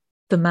the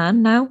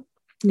man now,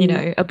 you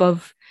know,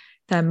 above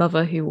their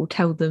mother who will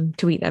tell them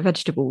to eat their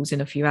vegetables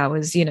in a few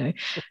hours, you know.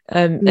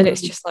 And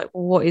it's just like,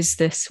 well, what is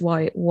this?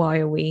 Why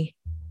are we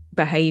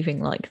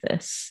behaving like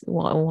this?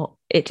 What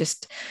it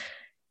just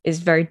is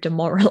very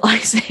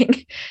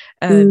demoralizing.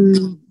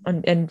 And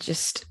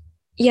just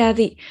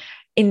the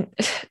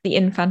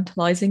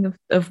infantilizing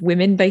of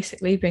women,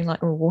 basically being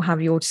like, oh, we'll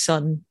have your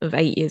son of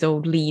 8 years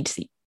old lead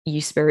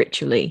you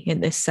spiritually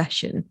in this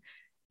session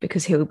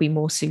because he'll be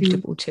more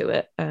suitable to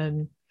it.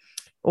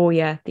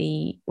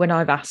 When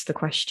I've asked the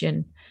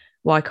question,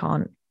 why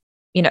can't,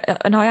 you know,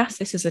 and I asked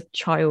this as a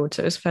child,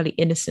 so it was a fairly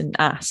innocent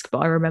ask, but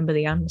I remember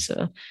the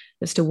answer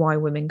as to why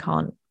women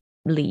can't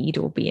lead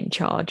or be in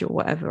charge or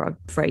whatever I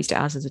phrased it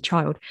as a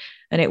child.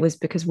 And it was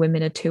because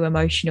women are too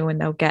emotional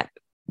and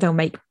they'll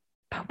make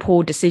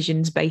poor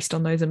decisions based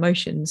on those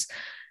emotions,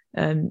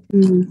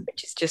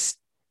 which is just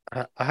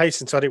I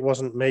hasten to add it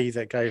wasn't me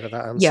that gave her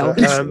that answer.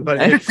 Yeah, but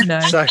no.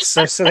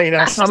 So Celine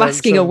asked. I'm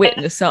asking a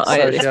witness, aren't I,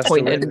 at this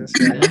point?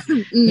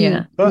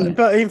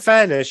 But in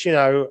fairness, you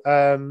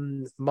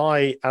know,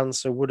 my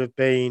answer would have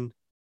been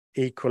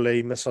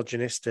equally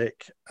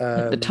misogynistic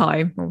at the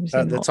time.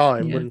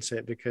 Wouldn't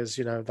it? Because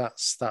you know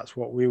that's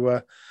what we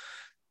were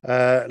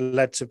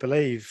led to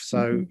believe.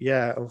 So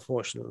yeah,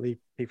 unfortunately,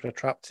 people are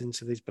trapped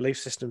into these belief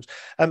systems.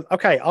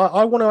 Okay,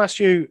 I want to ask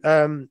you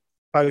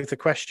both a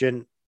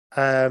question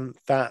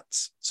that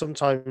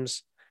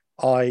sometimes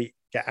I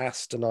get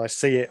asked, and I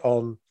see it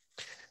on,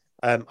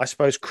 I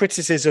suppose,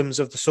 criticisms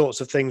of the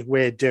sorts of things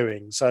we're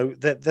doing. So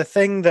the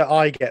thing that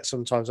I get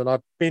sometimes, and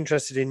I'd be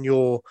interested in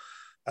your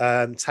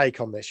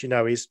take on this, you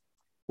know, is,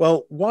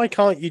 well, why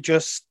can't you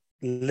just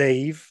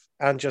leave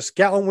and just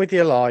get on with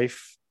your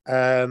life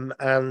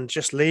and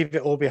just leave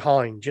it all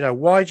behind? You know,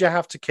 why do you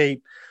have to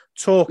keep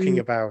talking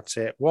about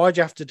it? Why do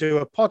you have to do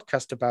a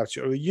podcast about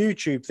it or a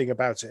YouTube thing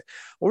about it,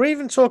 or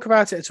even talk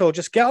about it at all?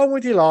 Just get on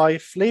with your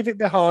life, leave it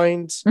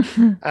behind,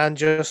 and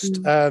just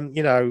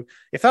you know,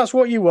 if that's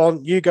what you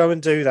want, you go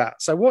and do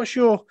that. So what's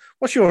your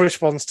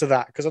response to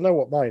that? Because I know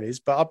what mine is,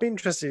 but I'd be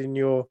interested in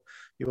your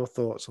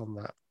thoughts on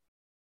that.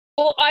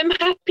 Well, I'm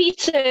happy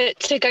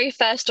to go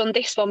first on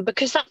this one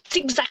because that's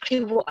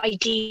exactly what I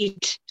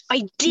did.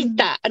 I did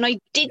that, and I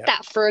did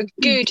that for a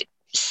good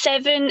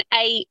 7,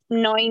 8,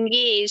 9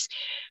 years.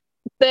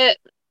 But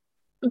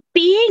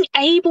being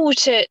able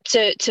to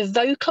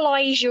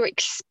vocalize your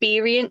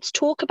experience,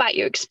 talk about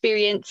your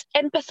experience,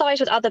 empathize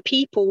with other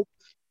people,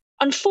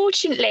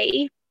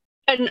 unfortunately,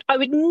 and I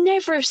would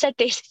never have said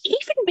this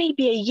even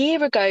maybe a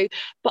year ago,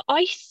 but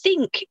I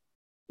think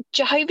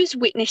Jehovah's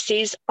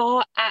Witnesses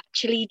are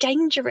actually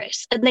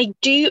dangerous and they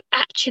do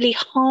actually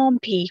harm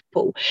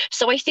people.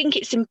 So I think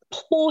it's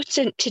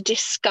important to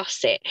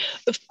discuss it.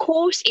 Of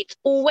course, it's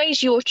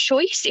always your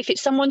choice. If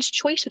it's someone's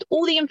choice with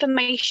all the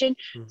information,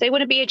 they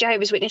want to be a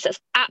Jehovah's Witness,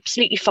 that's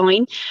absolutely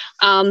fine.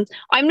 I'm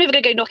never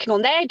going to go knocking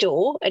on their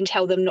door and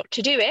tell them not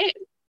to do it.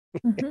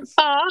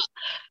 But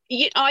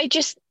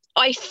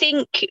I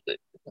think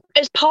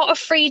as part of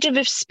freedom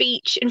of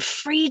speech and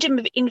freedom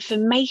of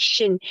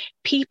information,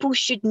 people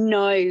should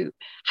know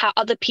how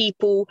other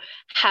people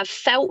have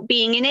felt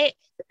being in it,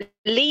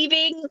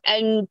 leaving,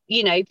 and,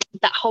 you know,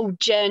 that whole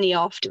journey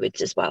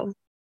afterwards as well.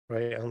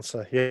 Great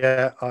answer.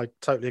 Yeah, I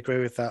totally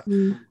agree with that.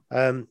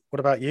 What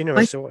about you,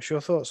 Nerissa? What's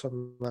your thoughts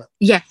on that?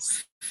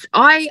 Yes,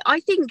 I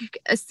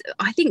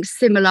think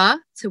similar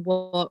to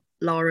what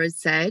Lara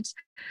said.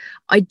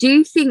 I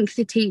do think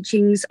the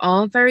teachings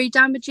are very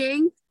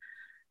damaging.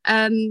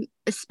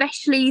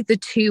 Especially the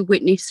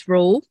 2-witness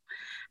rule.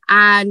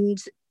 And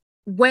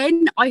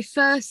when I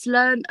first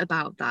learned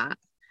about that,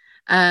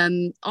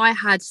 I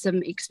had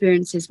some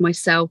experiences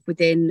myself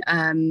within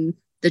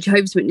the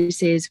Jehovah's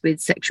Witnesses with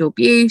sexual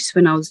abuse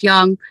when I was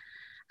young.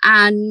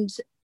 And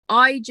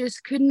I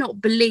just could not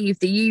believe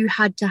that you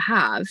had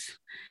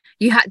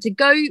to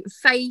go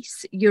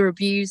face your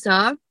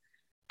abuser,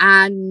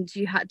 and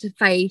you had to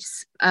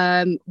face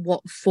 4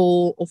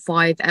 or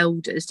 5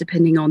 elders,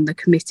 depending on the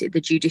committee, the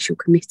judicial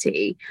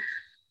committee.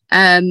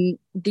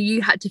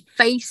 You had to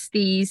face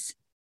these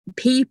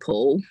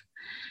people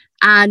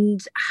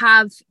and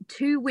have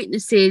 2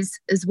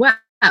 witnesses as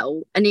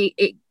well. And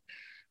it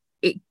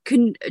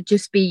couldn't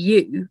just be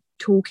you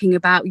talking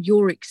about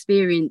your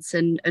experience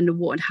and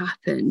what had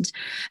happened.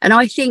 And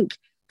I think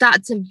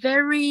that's a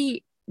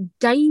very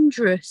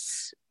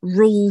dangerous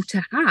rule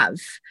to have.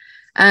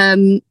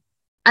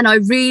 And I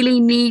really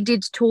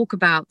needed to talk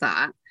about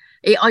that.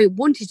 I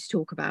wanted to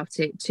talk about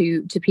it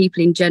to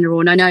people in general.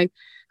 And I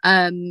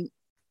know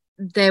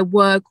there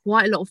were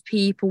quite a lot of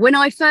people. When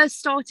I first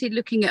started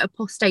looking at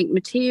apostate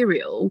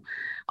material,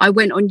 I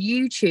went on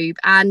YouTube.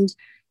 And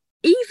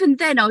even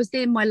then, I was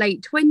in my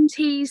late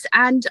 20s.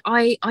 And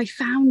I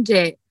found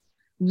it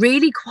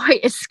really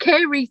quite a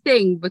scary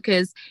thing,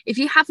 because if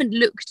you haven't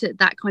looked at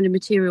that kind of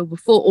material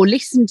before or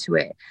listened to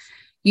it,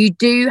 you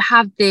do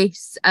have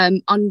this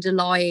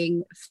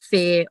underlying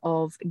fear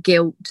of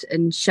guilt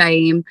and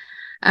shame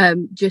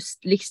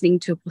just listening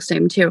to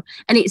apostate material.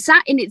 And it's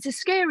a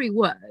scary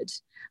word.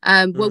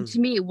 Well, to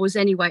me, it was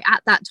anyway.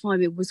 At that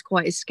time, it was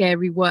quite a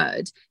scary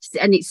word,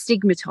 and it's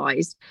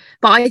stigmatized.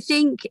 But I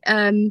think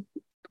that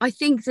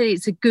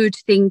it's a good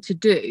thing to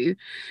do,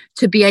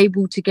 to be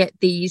able to get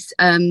these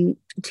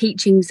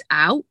teachings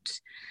out,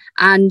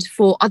 and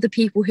for other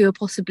people who are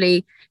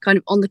possibly kind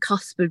of on the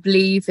cusp of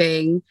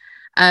leaving,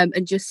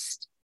 and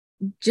just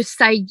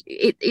say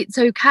it's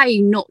okay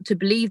not to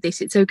believe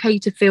this. It's okay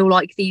to feel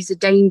like these are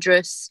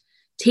dangerous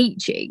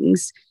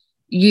teachings.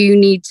 You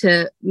need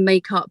to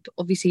make up,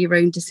 obviously, your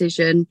own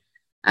decision,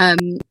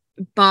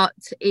 but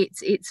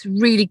it's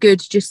really good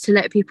just to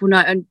let people know.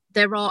 And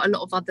there are a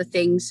lot of other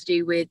things to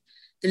do with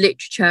the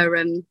literature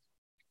and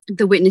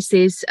the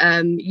witnesses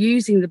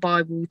using the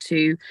Bible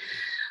to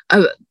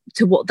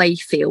what they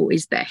feel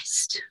is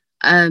best.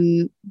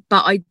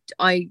 But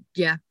I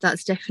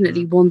that's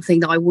definitely one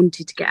thing that I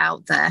wanted to get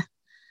out there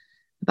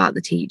about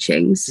the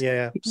teachings.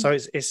 Yeah, so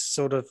it's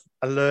sort of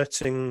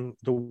alerting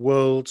the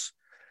world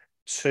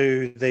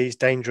to these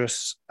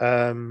dangerous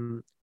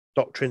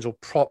doctrines or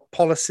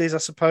policies, I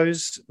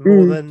suppose,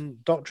 more than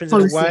doctrines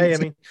policies. In a way. I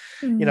mean,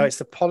 you know, it's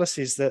the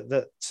policies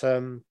that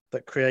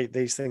create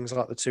these things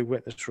like the 2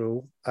 witness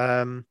rule,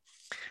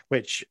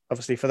 which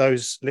obviously for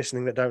those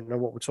listening that don't know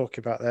what we're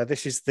talking about there,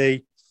 this is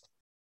the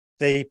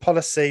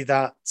policy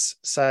that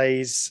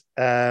says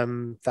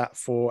that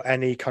for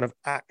any kind of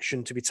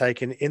action to be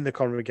taken in the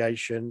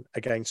congregation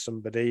against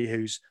somebody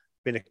who's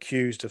been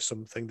accused of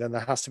something, then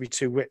there has to be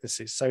 2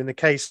 witnesses. So in the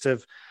case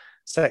of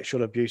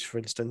sexual abuse, for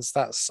instance,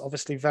 that's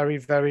obviously very,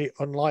 very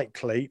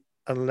unlikely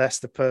unless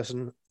the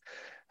person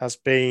has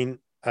been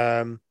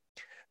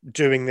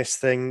doing this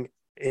thing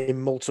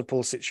in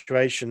multiple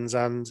situations,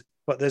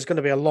 but there's going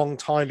to be a long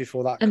time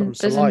before that comes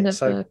to light.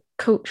 There's another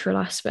cultural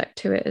aspect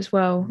to it as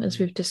well, as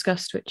we've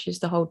discussed, which is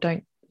the whole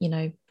don't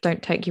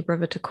take your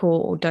brother to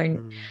court, or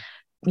don't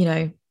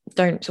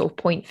sort of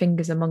point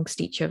fingers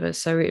amongst each other.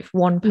 So if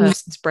one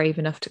person's brave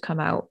enough to come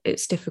out,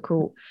 it's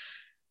difficult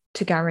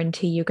to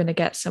guarantee you're going to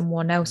get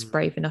someone else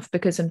brave enough,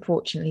 because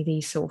unfortunately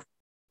these sort of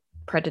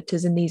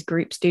predators in these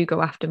groups do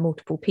go after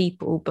multiple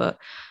people. But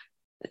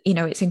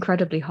it's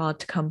incredibly hard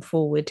to come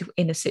forward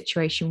in a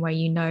situation where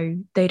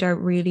they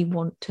don't really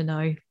want to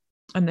know,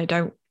 and they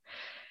don't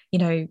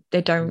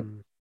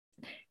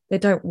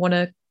want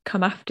to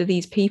come after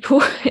these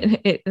people,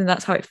 and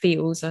that's how it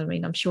feels. I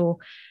mean, I'm sure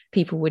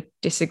people would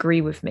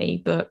disagree with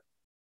me, but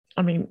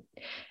I mean,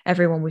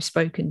 everyone we've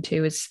spoken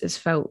to has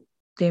felt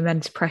the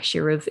immense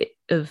pressure of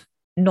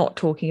not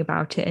talking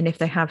about it, and if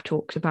they have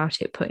talked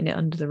about it, putting it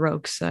under the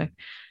rug. So,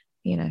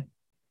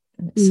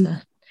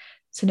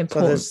 it's an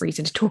important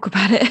reason to talk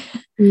about it.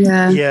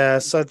 Yeah.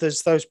 So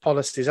there's those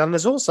policies, and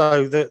there's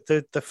also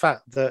the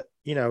fact that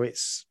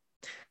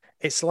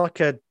it's like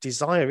a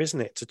desire,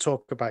 isn't it, to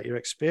talk about your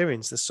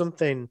experience. There's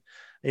something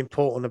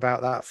important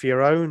about that for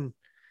your own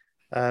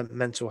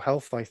mental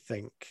health. I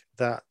think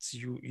that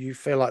you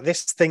feel like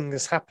this thing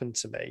has happened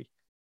to me,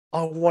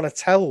 I want to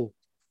tell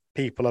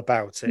people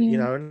about it.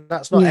 And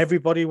that's not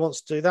everybody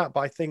wants to do that, but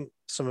I think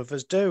some of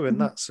us do,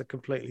 and that's a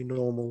completely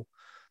normal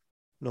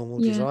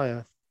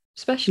desire.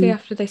 Especially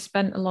after they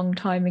spent a long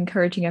time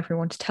encouraging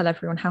everyone to tell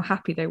everyone how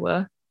happy they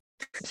were.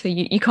 So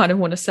you kind of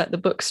want to set the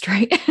book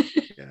straight.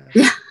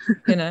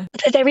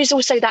 There is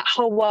also that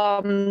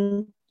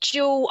whole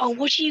dual,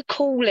 what do you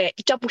call it?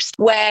 Double,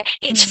 where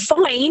it's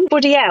fine,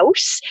 everybody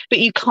else, but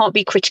you can't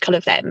be critical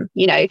of them,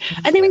 and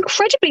they're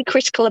incredibly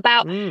critical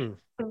about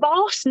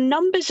vast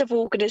numbers of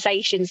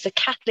organisations. The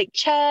Catholic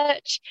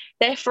Church,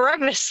 they're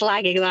forever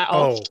slagging that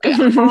off.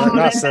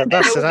 That's an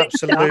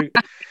absolute.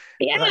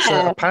 That's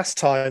a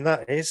pastime,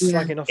 that is,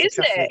 slagging off the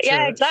Catholic Church.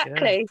 Yeah,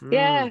 exactly.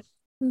 Yeah.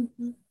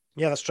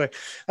 Yeah, that's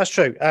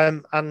true.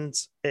 And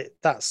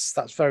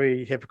that's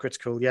very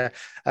hypocritical. Yeah.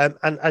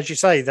 And as you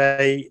say,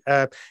 they,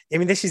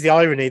 this is the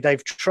irony.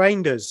 They've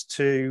trained us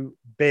to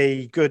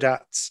be good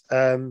at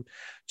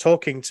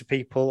talking to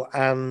people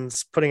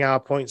and putting our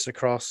points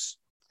across.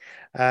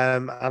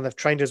 And they've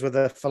trained us with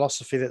a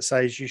philosophy that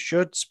says you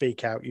should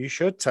speak out. You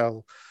should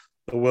tell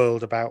the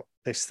world about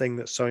this thing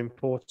that's so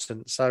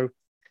important. So,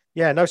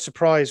 yeah, no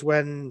surprise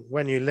when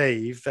you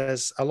leave,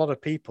 there's a lot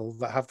of people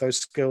that have those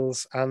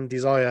skills and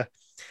desire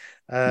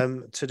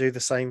to do the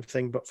same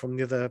thing, but from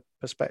the other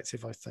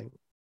perspective, I think.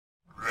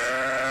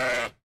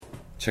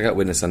 Check out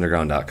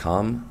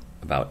witnessunderground.com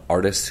about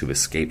artists who've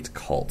escaped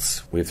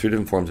cults. We have 3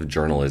 different forms of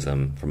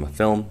journalism, from a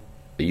film,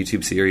 a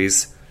YouTube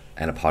series,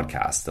 and a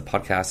podcast. The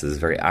podcast is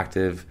very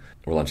active.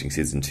 We're launching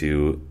season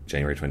 2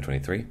 January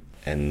 2023.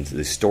 And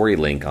the story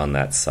link on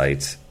that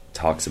site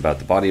talks about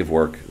the body of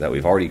work that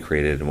we've already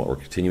created and what we're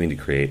continuing to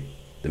create,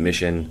 the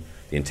mission,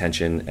 the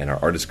intention, and our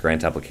artist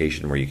grant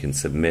application, where you can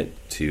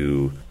submit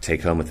to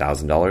take home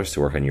 $1,000 to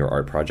work on your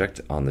art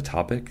project on the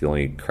topic. The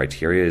only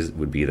criteria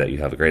would be that you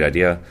have a great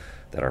idea,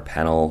 that our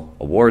panel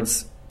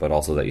awards, but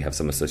also that you have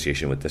some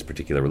association with this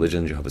particular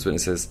religion, Jehovah's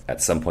Witnesses,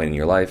 at some point in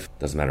your life.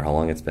 Doesn't matter how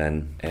long it's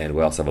been. And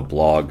we also have a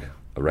blog,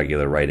 a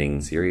regular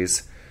writing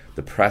series,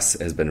 The press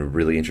has been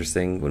really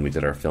interesting. When we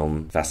did our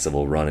film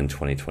festival run in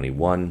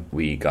 2021,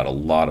 we got a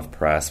lot of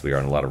press. We were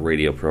on a lot of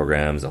radio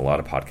programs and a lot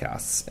of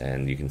podcasts,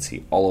 and you can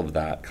see all of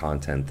that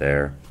content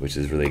there, which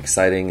is really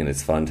exciting, and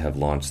it's fun to have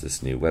launched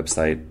this new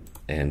website.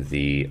 And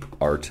the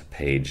art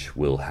page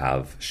will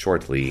have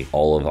shortly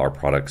all of our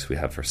products we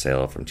have for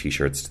sale, from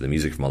t-shirts to the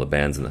music from all the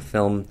bands in the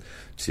film,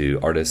 to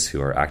artists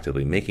who are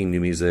actively making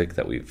new music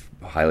that we've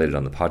highlighted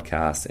on the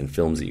podcast, and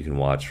films that you can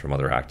watch from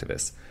other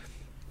activists.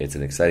 It's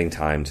an exciting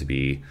time to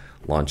be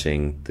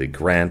launching the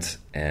grant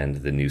and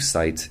the new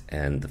site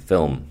and the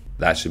film.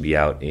 That should be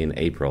out in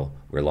April.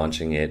 We're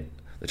launching it.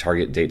 The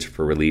target date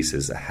for release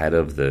is ahead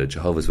of the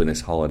Jehovah's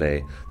Witness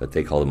holiday that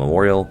they call the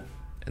Memorial,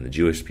 and the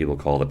Jewish people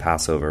call the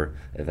Passover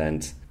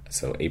event.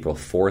 So April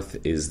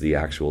 4th is the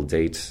actual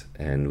date,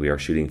 and we are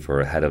shooting for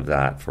ahead of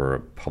that for a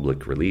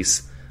public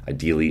release,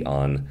 ideally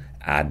on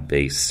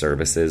ad-based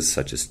services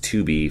such as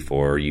Tubi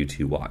for you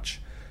to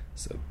watch.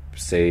 So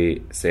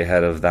stay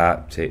ahead of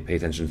that, pay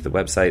attention to the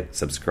website,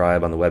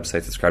 subscribe on the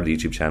website, subscribe to the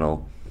YouTube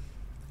channel,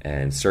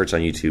 and search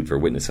on YouTube for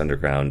Witness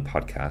Underground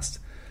Podcast.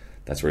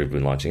 That's where we've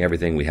been launching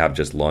everything. We have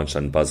just launched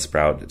on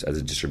Buzzsprout as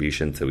a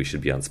distribution, so we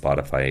should be on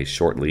Spotify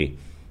shortly.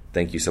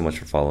 Thank you so much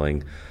for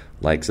following.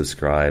 Like,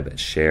 subscribe,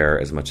 share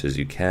as much as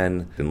you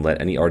can, and let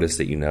any artist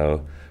that you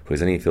know who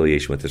has any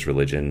affiliation with this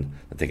religion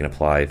that they can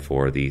apply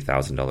for the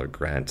 $1,000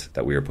 grant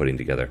that we are putting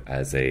together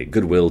as a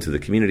goodwill to the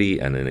community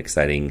and an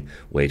exciting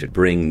way to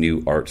bring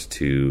new art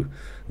to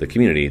the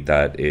community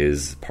that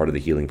is part of the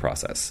healing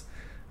process.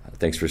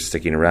 Thanks for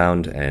sticking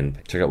around, and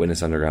check out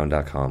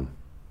witnessunderground.com.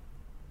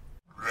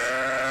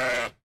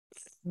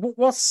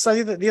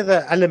 So the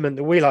other element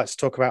that we like to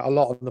talk about a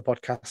lot on the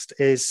podcast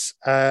is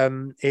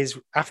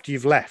after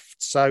you've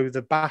left. So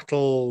the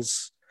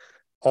battles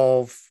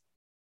of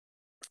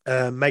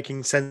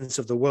making sense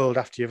of the world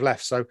after you've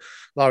left. So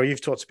Lara, you've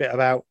talked a bit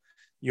about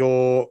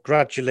you're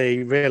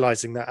gradually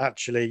realizing that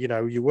actually,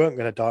 you weren't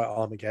going to die at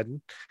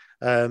Armageddon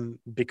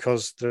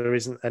because there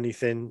isn't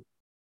anything.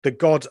 The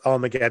God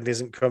Armageddon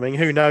isn't coming.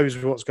 Who knows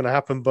what's going to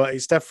happen, but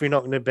it's definitely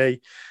not going to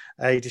be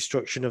a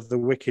destruction of the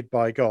wicked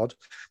by God.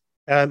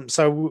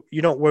 So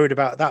you're not worried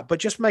about that, but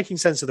just making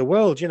sense of the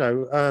world,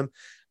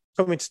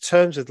 coming to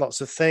terms with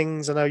lots of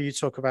things. I know you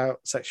talk about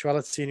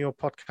sexuality in your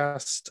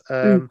podcast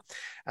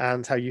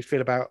and how you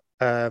feel about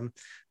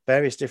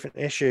various different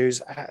issues.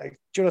 Do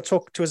you want to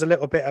talk to us a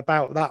little bit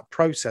about that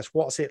process?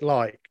 What's it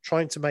like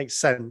trying to make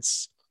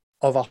sense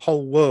of a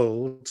whole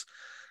world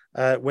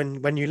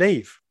when you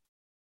leave?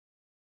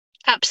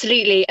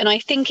 Absolutely. And I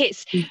think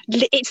it's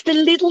the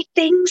little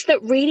things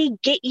that really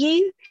get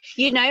you,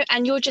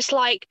 and you're just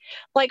like,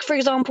 for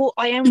example,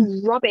 I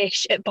am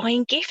rubbish at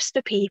buying gifts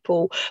for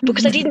people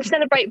because I didn't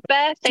celebrate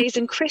birthdays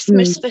and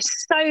Christmas for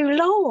so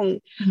long.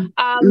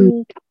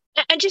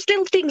 And just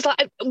little things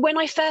like when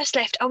I first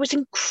left, I was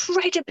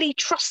incredibly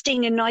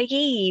trusting and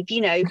naive.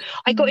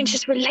 I got into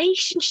this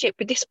relationship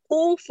with this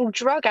awful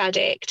drug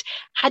addict,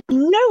 had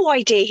no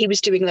idea he was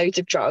doing loads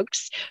of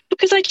drugs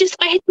because I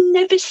had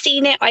never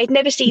seen it. I had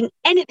never seen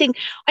anything.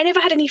 I never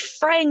had any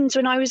friends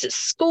when I was at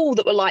school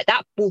that were like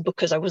that. Well,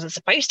 because I wasn't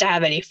supposed to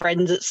have any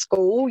friends at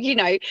school.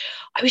 I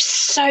was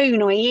so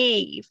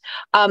naive.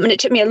 And it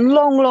took me a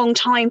long, long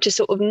time to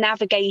sort of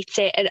navigate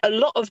it, and a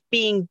lot of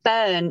being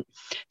burnt,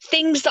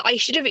 things that I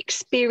should have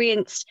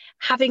experienced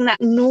having that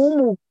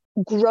normal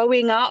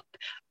growing up,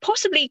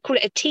 possibly call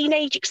it a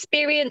teenage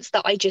experience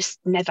that I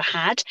just never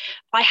had.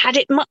 I had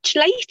it much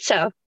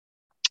later.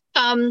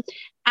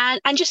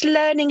 And just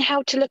learning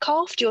how to look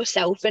after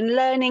yourself and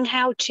learning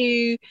how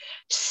to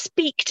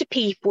speak to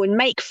people and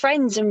make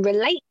friends and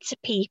relate to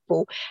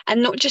people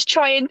and not just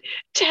try and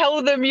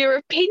tell them your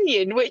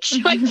opinion, which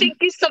I think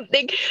is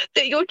something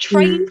that you're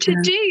trained to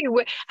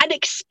do, and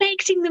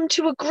expecting them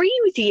to agree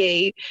with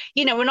you.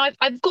 And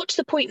I've got to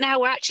the point now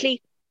where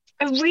actually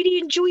I really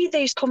enjoy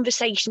those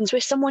conversations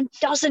where someone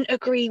doesn't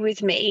agree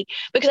with me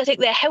because I think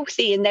they're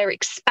healthy and they're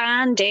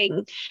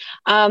expanding.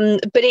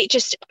 But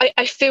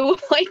I feel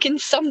like in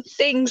some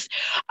things,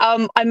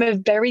 I'm a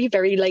very,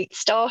 very late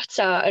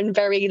starter and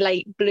very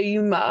late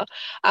bloomer.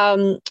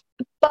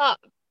 But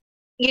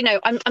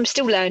I'm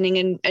still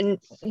learning, and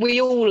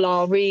we all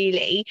are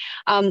really.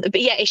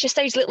 But yeah, it's just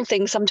those little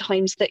things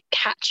sometimes that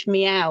catch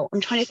me out. I'm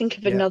trying to think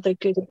of another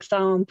good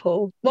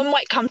example. One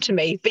might come to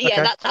me, but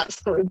yeah, okay.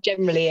 That's sort of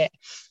generally it.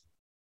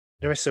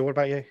 Nerissa, what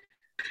about you?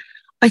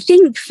 I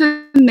think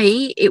for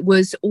me, it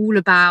was all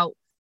about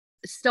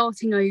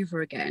starting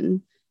over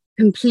again,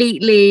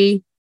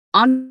 completely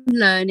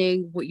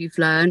unlearning what you've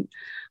learned.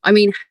 I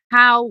mean,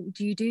 how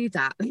do you do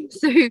that?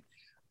 So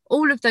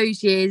all of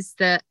those years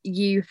that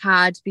you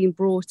had been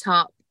brought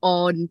up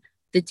on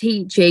the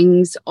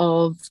teachings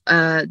of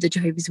the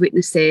Jehovah's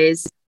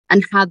Witnesses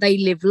and how they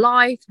live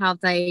life, how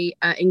they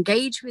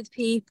engage with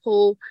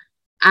people,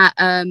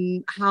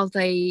 how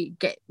they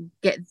get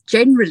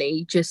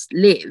generally just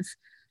live.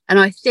 And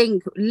I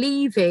think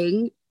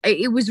leaving,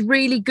 it was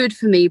really good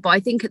for me, but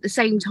I think at the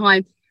same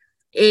time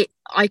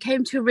I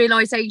came to a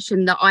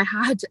realization that I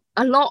had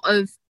a lot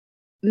of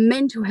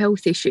mental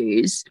health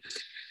issues,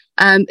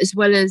 as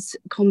well as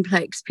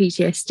complex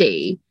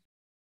PTSD,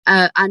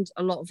 and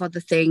a lot of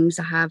other things.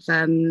 I have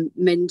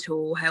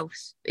mental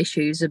health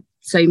issues,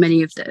 so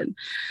many of them.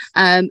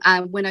 And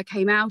when I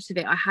came out of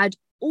it, I had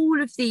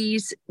all of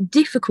these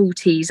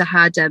difficulties. I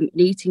had an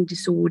eating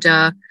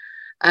disorder,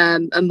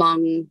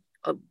 among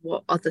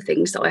what other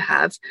things that I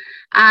have.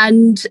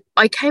 And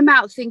I came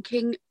out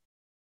thinking,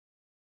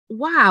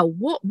 wow,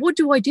 what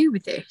do I do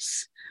with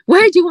this?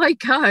 Where do I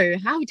go?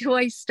 How do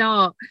I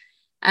start?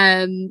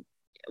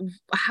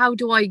 How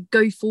do I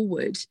go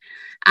forward?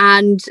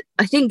 And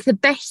I think the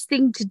best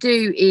thing to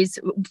do is,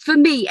 for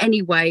me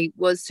anyway,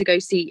 was to go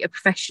see a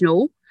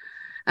professional,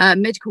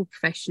 medical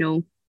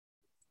professional,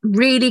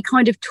 really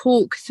kind of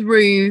talk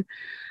through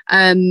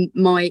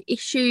my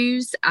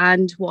issues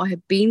and what I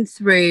have been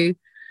through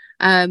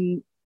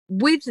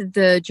with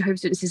the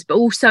Jehovah's Witnesses, but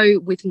also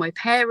with my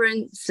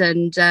parents,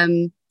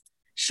 and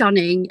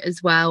shunning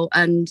as well.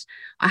 And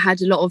I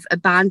had a lot of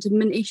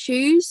abandonment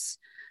issues,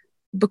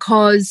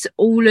 because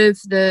all of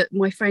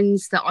my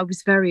friends that I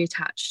was very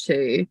attached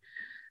to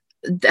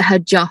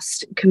had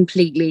just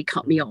completely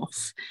cut me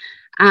off.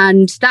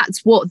 And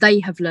that's what they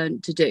have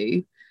learned to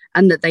do,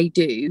 and that they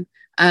do.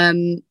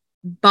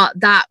 But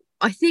that,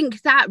 I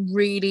think that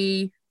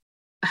really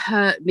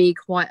hurt me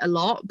quite a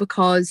lot,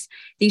 because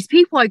these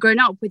people I'd grown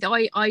up with,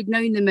 I'd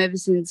known them ever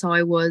since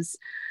I was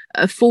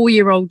a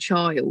 4-year-old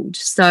child.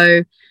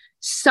 So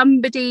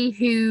somebody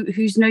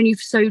who's known you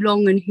for so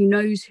long and who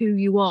knows who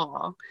you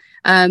are,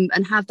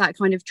 and have that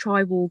kind of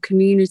tribal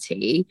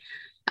community,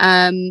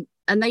 and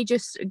they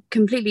just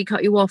completely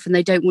cut you off, and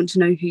they don't want to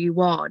know who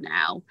you are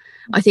now.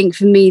 I think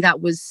for me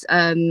that was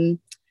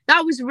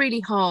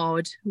really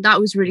hard. That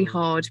was really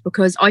hard,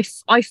 because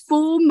I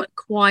form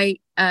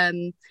quite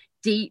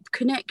deep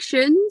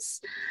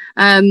connections.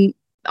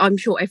 I'm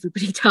sure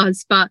everybody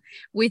does, but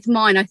with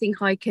mine, I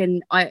think I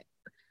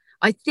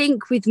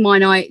think with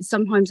mine, I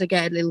sometimes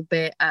get a little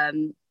bit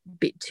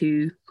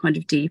too kind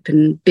of deep,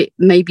 and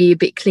maybe a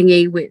bit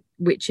clingy,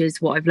 which is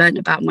what I've learned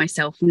about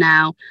myself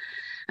now.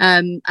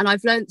 And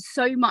I've learned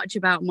so much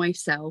about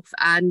myself,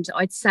 and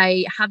I'd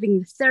say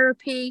having the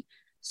therapy,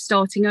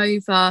 starting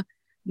over,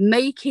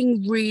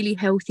 making really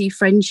healthy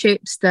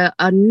friendships that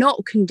are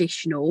not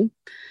conditional,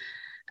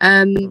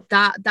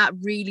 that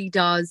really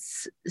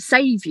does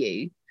save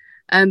you.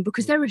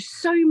 Because there are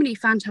so many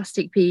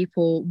fantastic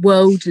people,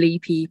 worldly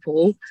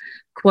people,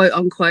 quote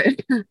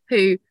unquote,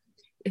 who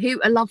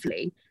are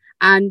lovely,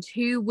 and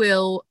who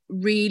will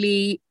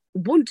really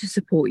want to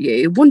support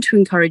you, want to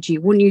encourage you,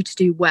 want you to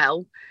do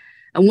well,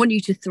 and want you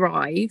to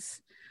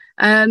thrive.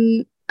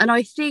 And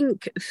I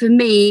think for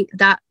me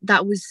that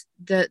was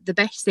the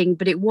best thing.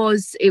 But it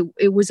was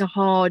a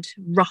hard,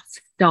 rough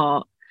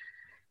start,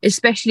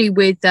 especially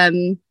with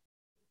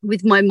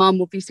my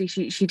mum. Obviously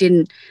she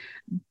didn't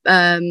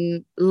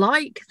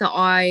like that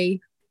I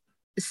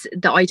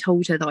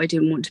told her that I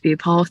didn't want to be a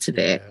part of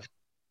it.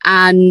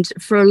 And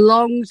for a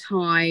long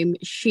time,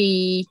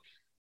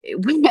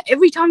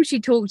 every time she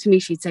talked to me,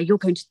 she'd say, "You're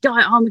going to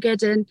die at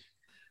Armageddon.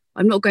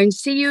 I'm not going to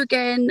see you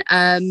again."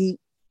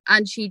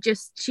 And she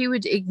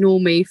would ignore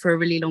me for a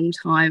really long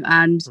time.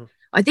 And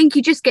I think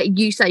you just get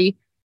used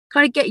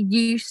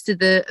to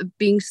the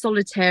being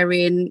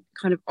solitary and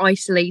kind of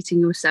isolating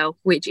yourself,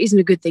 which isn't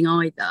a good thing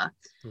either.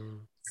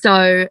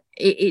 So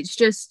it's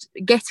just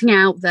getting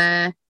out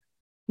there,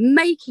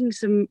 making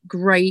some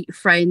great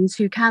friends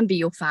who can be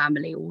your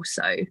family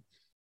also.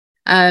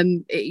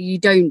 You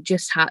don't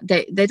just have,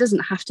 there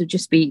doesn't have to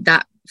just be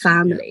that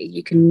family.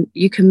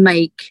 You can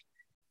make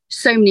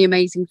so many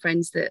amazing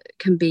friends that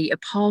can be a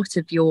part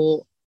of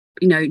your,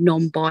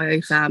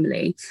 non-bio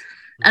family.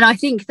 And I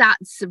think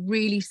that's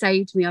really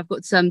saved me. I've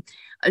got some,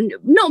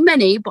 not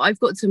many, but I've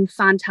got some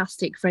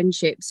fantastic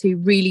friendships who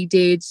really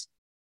did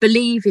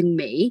believe in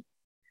me,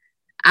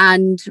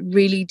 and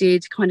really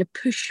did kind of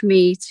push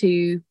me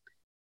to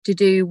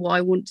do what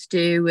I want to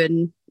do,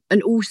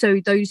 and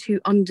also those who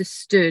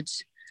understood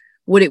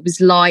what it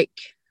was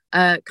like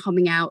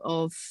coming out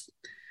of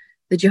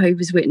the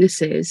Jehovah's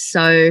Witnesses.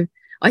 So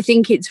I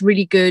think it's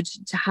really good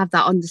to have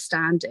that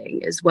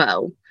understanding as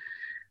well.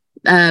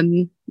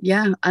 I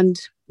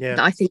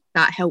think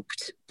that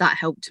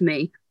helped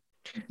me.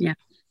 Yeah,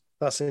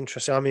 that's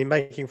interesting. I mean,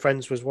 making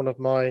friends was one of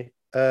my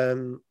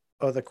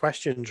other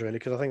questions, really,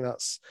 because I think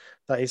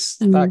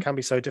that can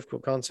be so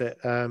difficult, can't it?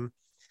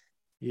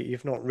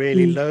 You've not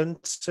really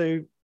learned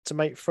to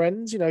make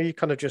friends. You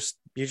kind of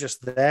you're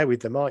just there with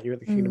them, aren't you, at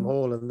the Kingdom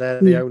Hall, and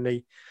they're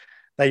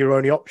your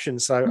only option.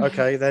 So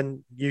okay,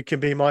 then you can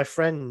be my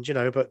friend,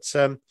 But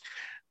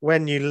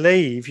when you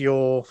leave,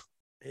 you're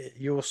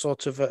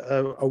sort of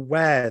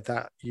aware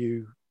that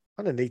you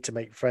kind of need to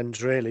make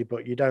friends, really,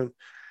 but you don't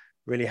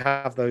really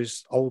have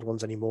those old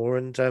ones anymore.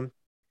 And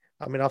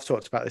I mean, I've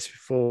talked about this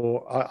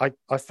before.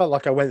 I felt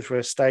like I went through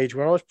a stage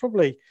where I was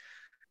probably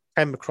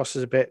came across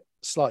as a bit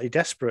slightly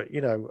desperate,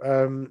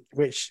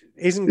 which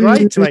isn't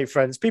great to make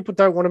friends. People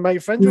don't want to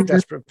make friends with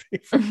desperate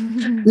people.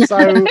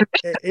 So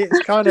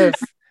it's kind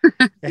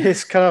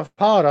of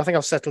hard. I think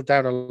I've settled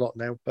down a lot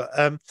now,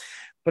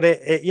 but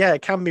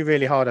it can be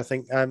really hard. I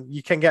think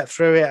you can get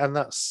through it, and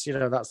that's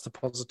the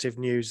positive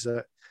news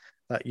that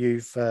that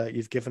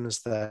you've given us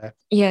there.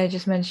 Yeah,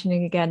 just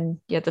mentioning again,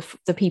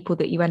 the people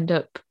that you end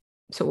up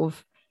sort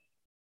of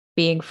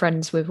being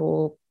friends with,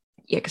 or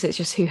because it's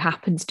just who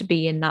happens to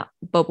be in that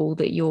bubble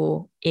that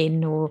you're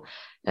in, or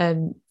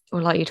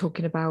like you're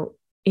talking about,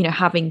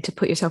 having to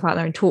put yourself out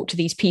there and talk to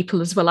these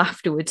people as well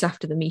afterwards,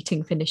 after the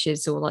meeting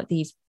finishes, or like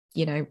these,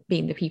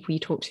 being the people you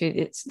talk to.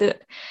 It's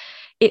that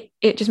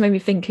it just made me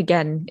think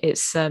again.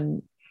 It's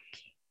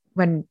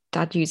when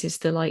Dad uses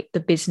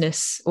the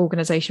business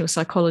organizational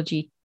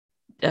psychology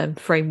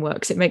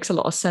frameworks, it makes a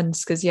lot of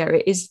sense, because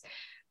it is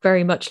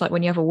very much like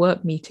when you have a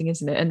work meeting,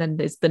 isn't it? And then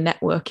there's the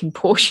networking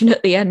portion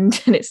at the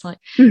end, and it's like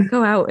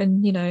go out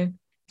and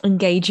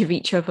engage with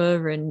each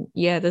other, and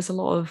there's a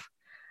lot of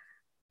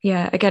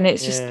again,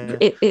 it's just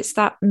it's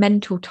that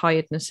mental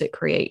tiredness it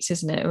creates,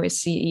 isn't it?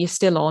 It's, you're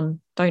still on,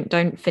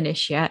 don't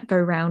finish yet, go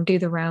around, do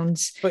the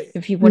rounds. But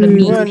if you want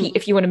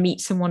to meet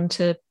someone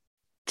to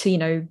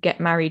get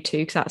married to,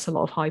 because that's a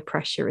lot of high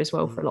pressure as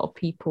well for a lot of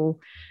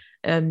people,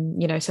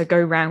 so go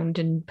round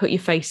and put your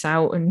face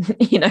out and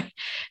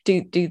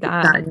do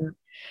that. And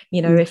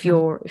if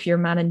you're a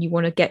man and you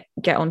want to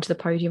get onto the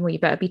podium, well, you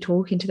better be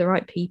talking to the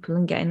right people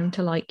and getting them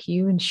to like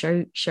you and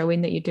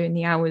showing that you're doing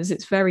the hours.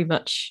 It's very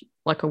much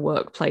like a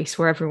workplace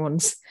where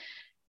everyone's,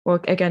 well,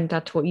 again,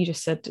 Dad, to what you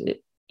just said,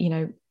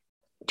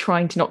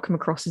 trying to not come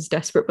across as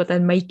desperate, but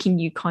then making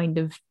you kind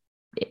of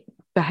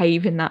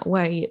behave in that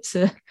way. It's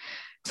a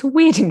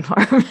weird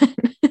environment.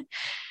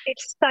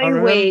 It's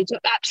so weird. You're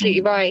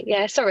absolutely right.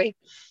 Yeah, sorry.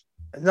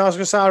 No, I was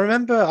going to say,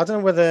 I don't know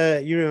whether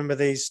you remember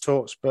these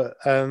talks, but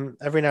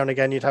every now and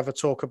again you'd have a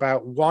talk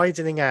about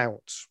widening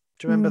out.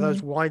 Do you remember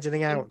those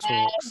widening out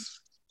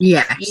talks?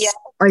 Yes, yeah,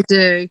 I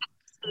do.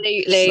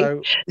 Absolutely.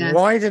 So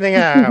widening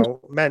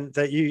out meant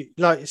that you,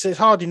 it's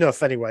hard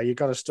enough anyway, you've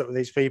got to stick with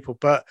these people,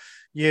 but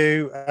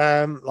you,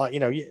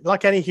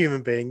 like any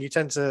human being, you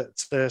tend to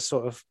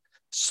sort of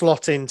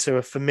slot into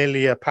a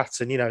familiar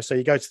pattern, so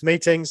you go to the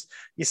meetings,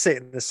 you sit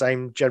in the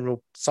same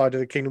general side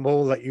of the Kingdom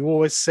Hall that you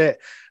always sit,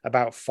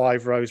 about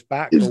 5 rows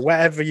back or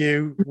wherever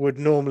you would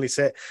normally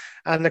sit,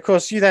 and of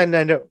course you then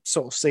end up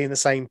sort of seeing the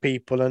same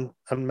people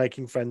and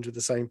making friends with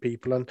the same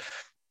people. And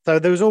so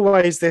there was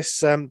always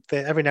this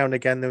every now and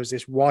again there was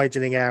this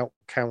widening out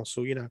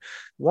council,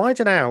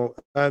 widen out,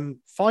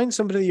 find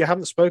somebody that you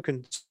haven't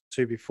spoken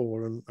to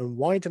before and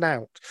widen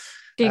out,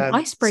 doing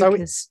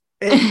icebreakers.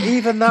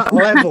 Even that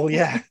level,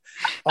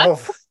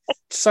 of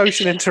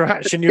social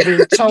interaction, you're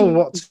being told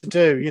what to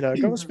do. Go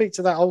and speak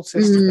to that old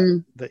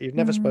sister that you've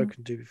never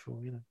spoken to before.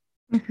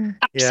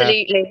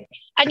 Absolutely,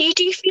 and you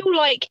do feel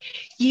like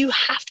you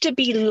have to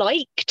be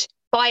liked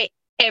by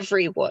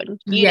everyone.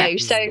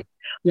 So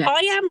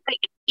I am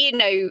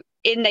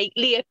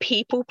innately a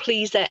people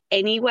pleaser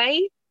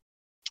anyway.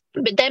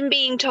 But then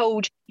being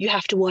told you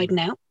have to widen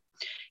out,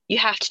 you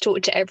have to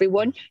talk to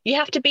everyone, you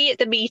have to be at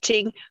the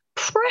meeting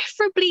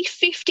preferably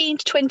 15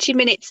 to 20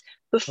 minutes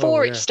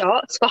before it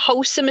starts for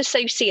wholesome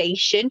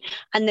association,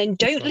 and then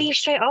don't leave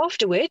straight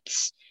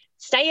afterwards.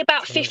 Stay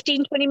about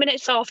 15, 20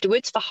 minutes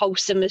afterwards for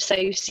wholesome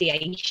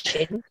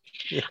association.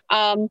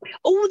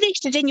 All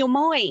this is in your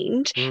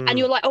mind, and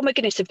you're like, oh my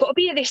goodness, I've got to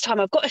be at this time,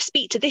 I've got to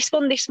speak to this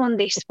one,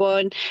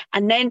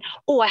 and then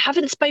I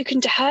haven't spoken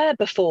to her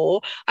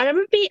before. I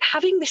remember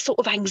having this sort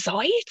of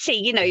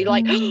anxiety,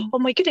 like, oh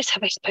my goodness,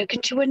 have I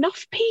spoken to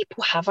enough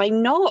people? Have I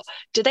not?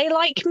 Do they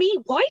like me?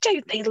 Why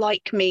don't they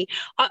like me?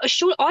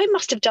 I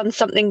must have done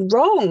something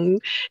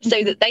wrong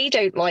so that they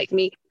don't like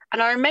me.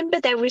 And I remember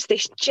there was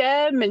this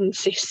German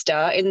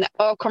sister in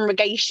our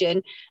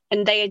congregation,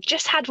 and they had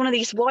just had one of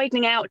these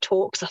widening out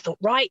talks. I thought,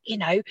 right,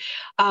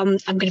 I'm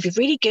going to be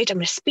really good. I'm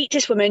going to speak to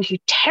this woman who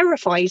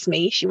terrifies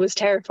me. She was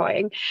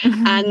terrifying.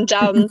 And, so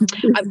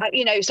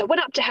I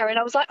went up to her and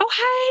I was like, oh,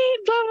 hey,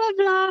 blah, blah,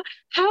 blah.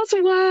 How's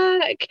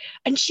work?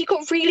 And she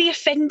got really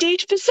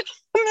offended for some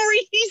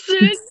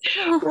reason,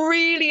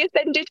 really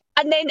offended.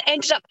 And then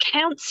ended up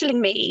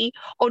counselling me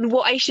on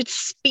what I should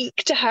speak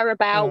to her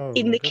about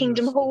in the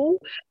Kingdom Hall,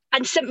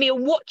 and sent me a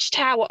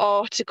Watchtower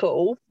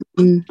article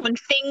on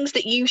things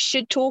that you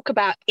should talk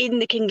about in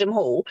the Kingdom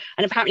Hall.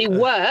 And apparently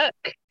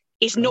work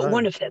is not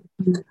one of them.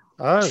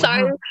 So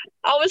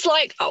I was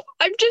like, I'm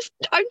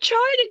trying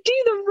to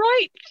do the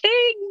right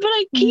thing, but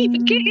I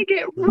keep getting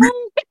it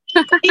wrong.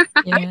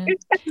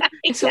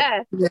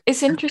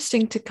 It's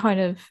interesting to kind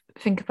of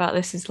think about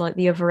this as like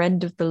the other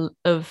end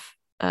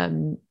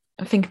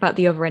think about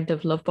the other end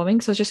of love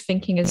bombing. So I was just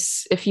thinking,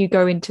 as if you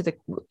go into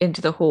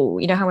the hall,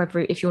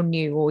 however, if you're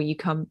new or you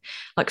come,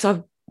 like, so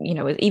I've,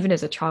 even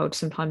as a child,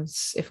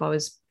 sometimes if I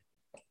was,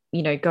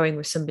 going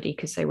with somebody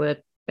because they were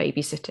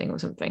babysitting or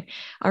something,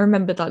 I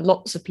remember that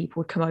lots of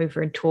people would come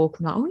over and talk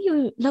and like, oh,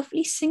 you're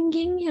lovely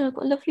singing, you've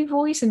got a lovely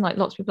voice, and like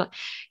lots of people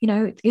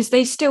like, because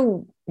they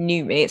still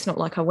knew me. It's not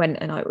like I went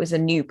and I was a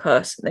new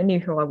person. They knew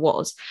who I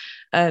was.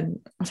 So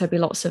there'd be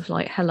lots of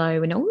like,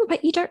 hello, and I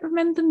bet you don't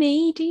remember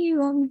me, do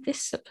you? I'm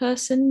this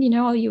person,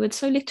 oh, you were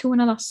so little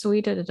when I last saw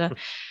you,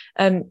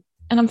 and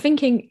I'm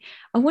thinking,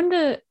 I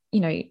wonder,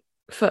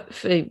 for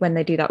when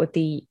they do that with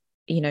the,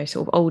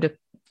 sort of older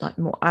like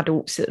more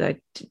adults that they're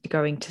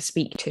going to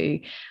speak to.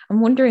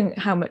 I'm wondering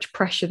how much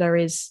pressure there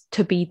is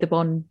to be the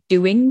one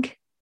doing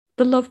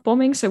the love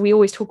bombing. So we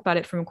always talk about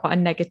it from quite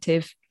a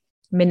negative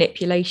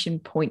manipulation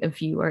point of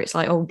view, where it's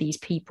like, oh, these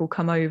people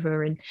come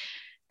over and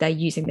they're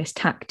using this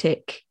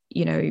tactic,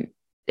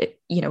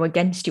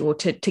 against you or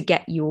to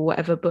get you or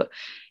whatever. But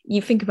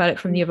you think about it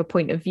from the other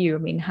point of view. I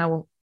mean,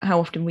 how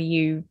often were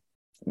you,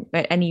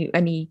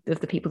 any of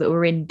the people that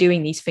were in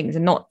doing these things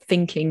and not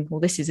thinking, well,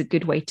 this is a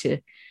good way to,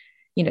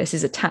 this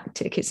is a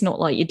tactic. It's not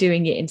like you're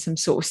doing it in some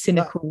sort of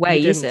cynical way,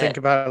 you is didn't it? think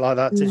about it like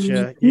that, did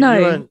you?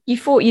 No, you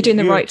thought you're doing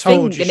the right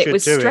thing, and it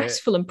was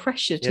stressful it. and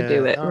pressure to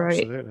do it,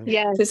 right?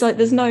 Yeah. So it's like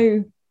there's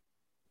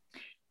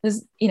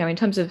in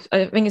terms of,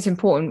 I think it's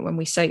important when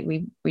we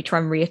say we try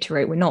and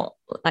reiterate, we're not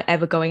like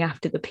ever going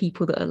after the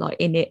people that are like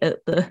in it at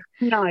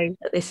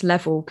this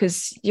level,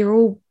 because you're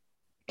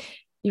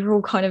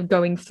all kind of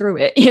going through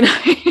it,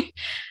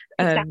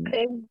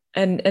 Exactly.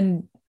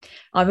 And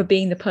either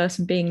being the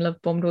person being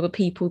love bombed or the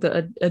people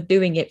that are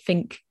doing it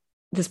think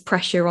there's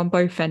pressure on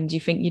both ends. You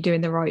think you're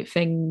doing the right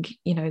thing,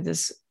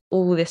 there's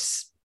all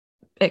this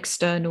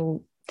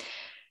external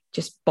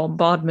just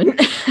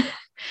bombardment.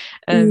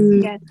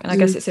 And I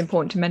guess it's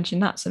important to mention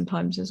that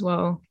sometimes as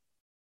well.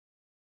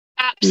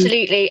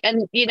 Absolutely.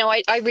 And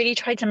I really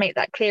try to make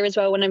that clear as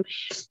well when I'm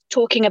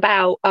talking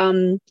about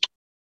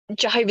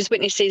Jehovah's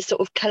Witnesses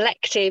sort of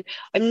collective.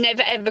 I'm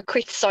never ever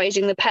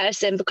criticizing the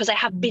person, because I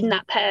have been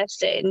that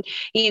person,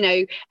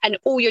 and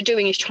all you're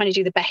doing is trying to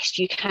do the best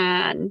you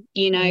can,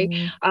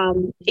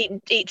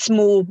 it's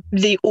more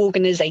the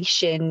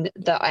organization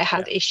that I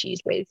have issues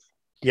with.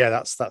 Yeah,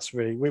 that's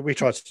really, we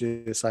try to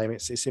do the same.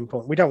 It's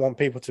important. We don't want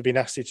people to be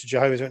nasty to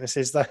Jehovah's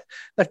Witnesses.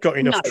 They've got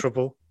enough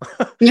trouble.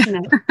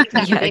 No,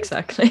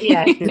 exactly.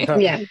 Yeah,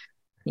 exactly.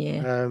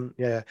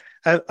 Yeah.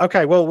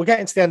 Okay, well, we're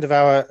getting to the end of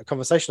our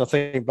conversation, I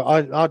think, but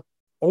I'd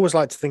always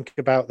like to think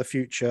about the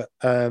future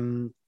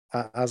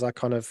as our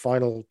kind of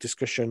final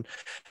discussion.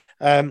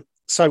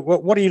 So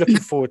what are you looking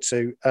forward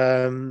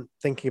to?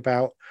 Thinking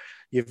about,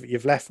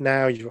 you've left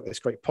now, you've got this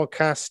great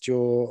podcast,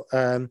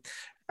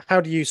 how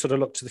do you sort of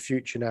look to the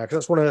future now? Because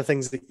that's one of the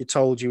things that you're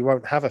told you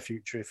won't have a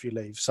future if you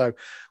leave. So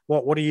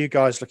what are you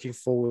guys looking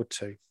forward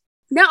to?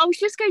 No, I was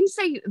just going to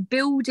say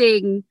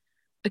building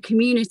a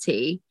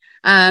community,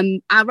 our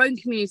own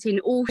community,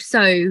 and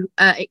also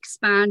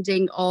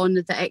expanding on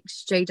the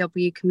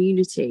XJW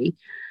community.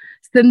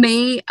 For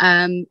me,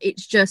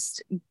 it's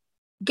just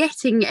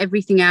getting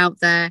everything out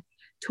there,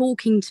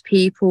 talking to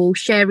people,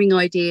 sharing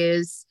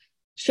ideas,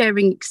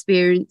 sharing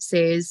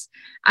experiences,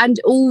 and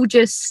all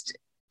just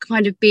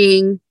kind of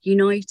being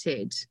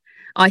united.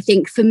 I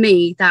think for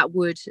me that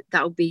would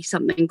be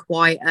something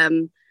quite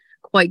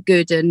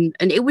good, and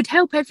it would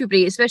help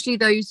everybody, especially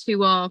those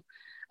who are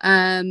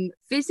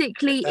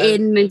physically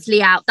in,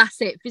 mentally out.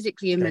 That's it,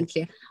 physically and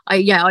mentally.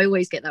 I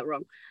always get that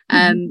wrong.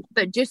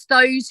 But just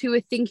those who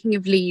are thinking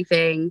of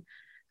leaving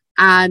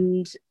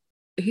and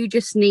who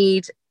just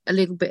need a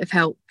little bit of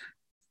help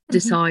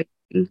deciding.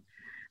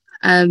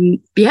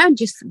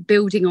 Just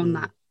building on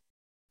that.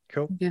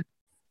 Cool. Yeah.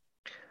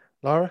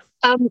 Lara?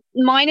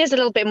 Mine is a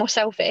little bit more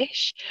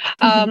selfish.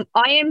 I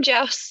am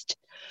just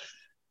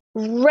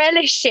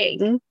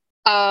relishing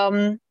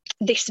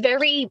this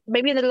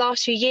maybe in the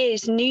last few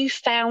years,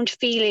 newfound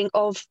feeling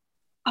of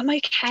I'm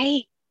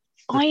okay.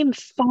 I am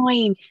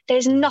fine.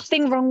 There's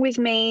nothing wrong with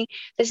me.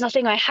 There's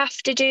nothing I have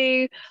to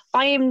do.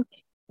 I am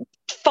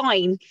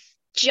fine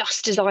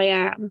just as I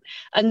am.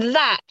 And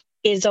that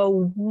is a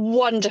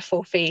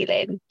wonderful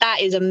feeling. That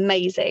is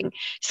amazing.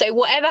 So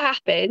whatever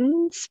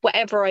happens,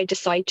 whatever I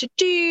decide to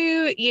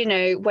do,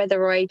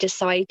 whether I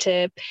decide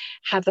to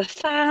have a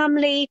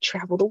family,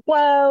 travel the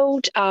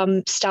world,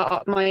 start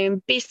up my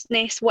own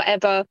business,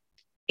 whatever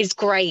is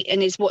great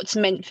and is what's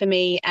meant for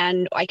me,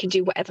 and I can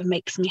do whatever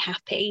makes me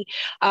happy.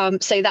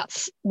 So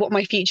that's what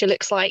my future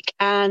looks like,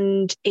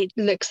 and it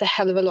looks a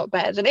hell of a lot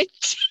better than it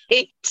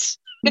did.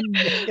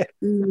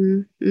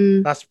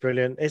 That's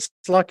brilliant. It's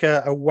like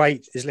a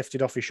weight is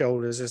lifted off your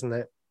shoulders, isn't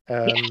it?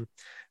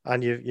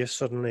 And you're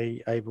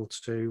suddenly able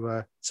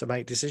to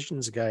make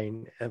decisions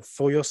again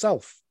for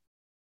yourself.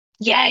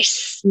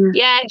 Yes,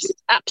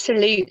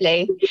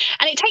 absolutely.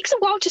 And it takes a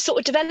while to sort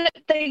of develop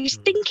those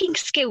thinking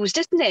skills,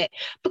 doesn't it?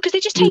 Because they're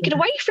just taken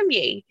away from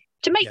you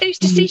to make those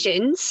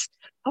decisions.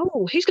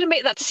 Oh, who's going to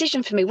make that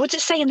decision for me? What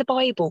does it say in the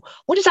Bible?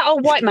 What does that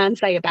old white man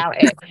say about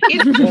it?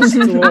 What's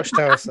the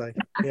Watchtower say?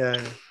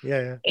 Yeah.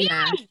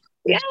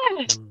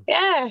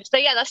 So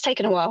that's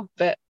taken a while,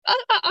 but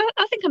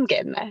I think I'm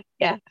getting there.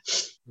 Yeah.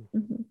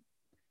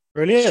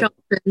 Brilliant.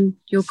 Sharpen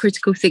your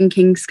critical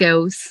thinking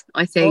skills,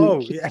 I think. Oh,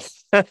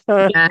 yes.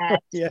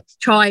 Yes.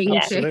 Trying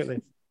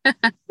absolutely.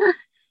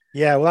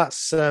 Yeah, well,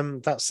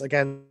 that's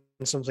again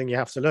something you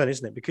have to learn,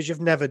 isn't it? Because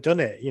you've never done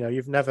it.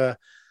 You've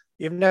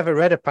never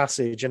read a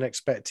passage and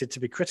expected to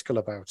be critical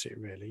about it,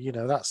 really.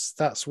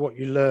 That's what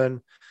you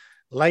learn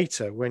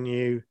later when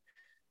you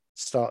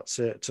start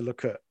to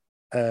look at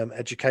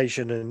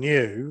education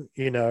anew.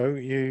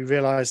 You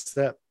realize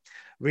that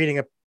reading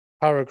a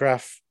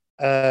paragraph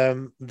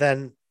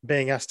then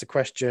being asked a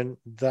question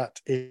that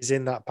is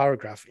in that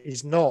paragraph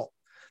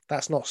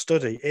that's not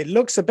study. It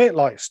looks a bit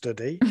like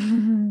study,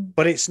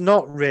 but it's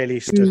not really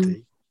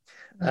study.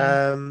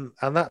 And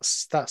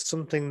that's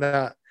something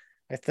that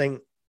I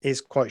think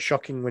is quite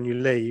shocking when you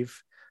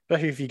leave,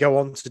 especially if you go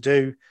on to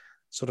do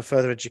sort of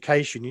further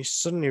education. You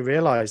suddenly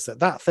realize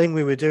that thing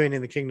we were doing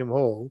in the Kingdom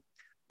Hall,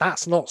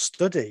 that's not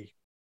study.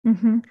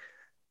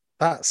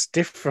 That's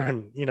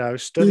different.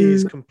 Study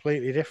is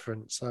completely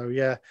different. So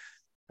yeah,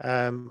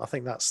 I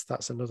think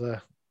that's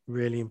another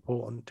really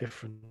important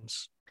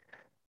difference.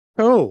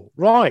 Cool.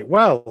 Right.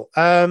 Well,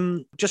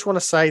 just want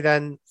to say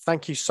then,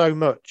 thank you so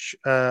much,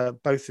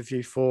 both of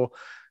you, for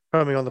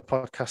coming on the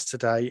podcast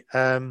today.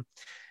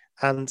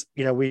 And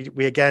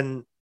we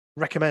again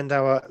recommend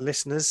our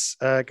listeners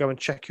go and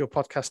check your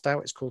podcast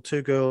out. It's called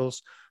Two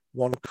Girls,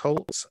 One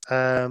Cult.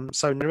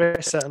 So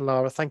Nerissa and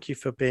Lara, thank you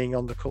for being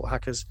on the Cult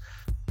Hackers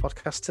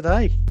podcast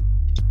today.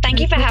 Thank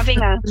you for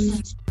having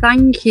us.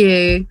 Thank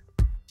you.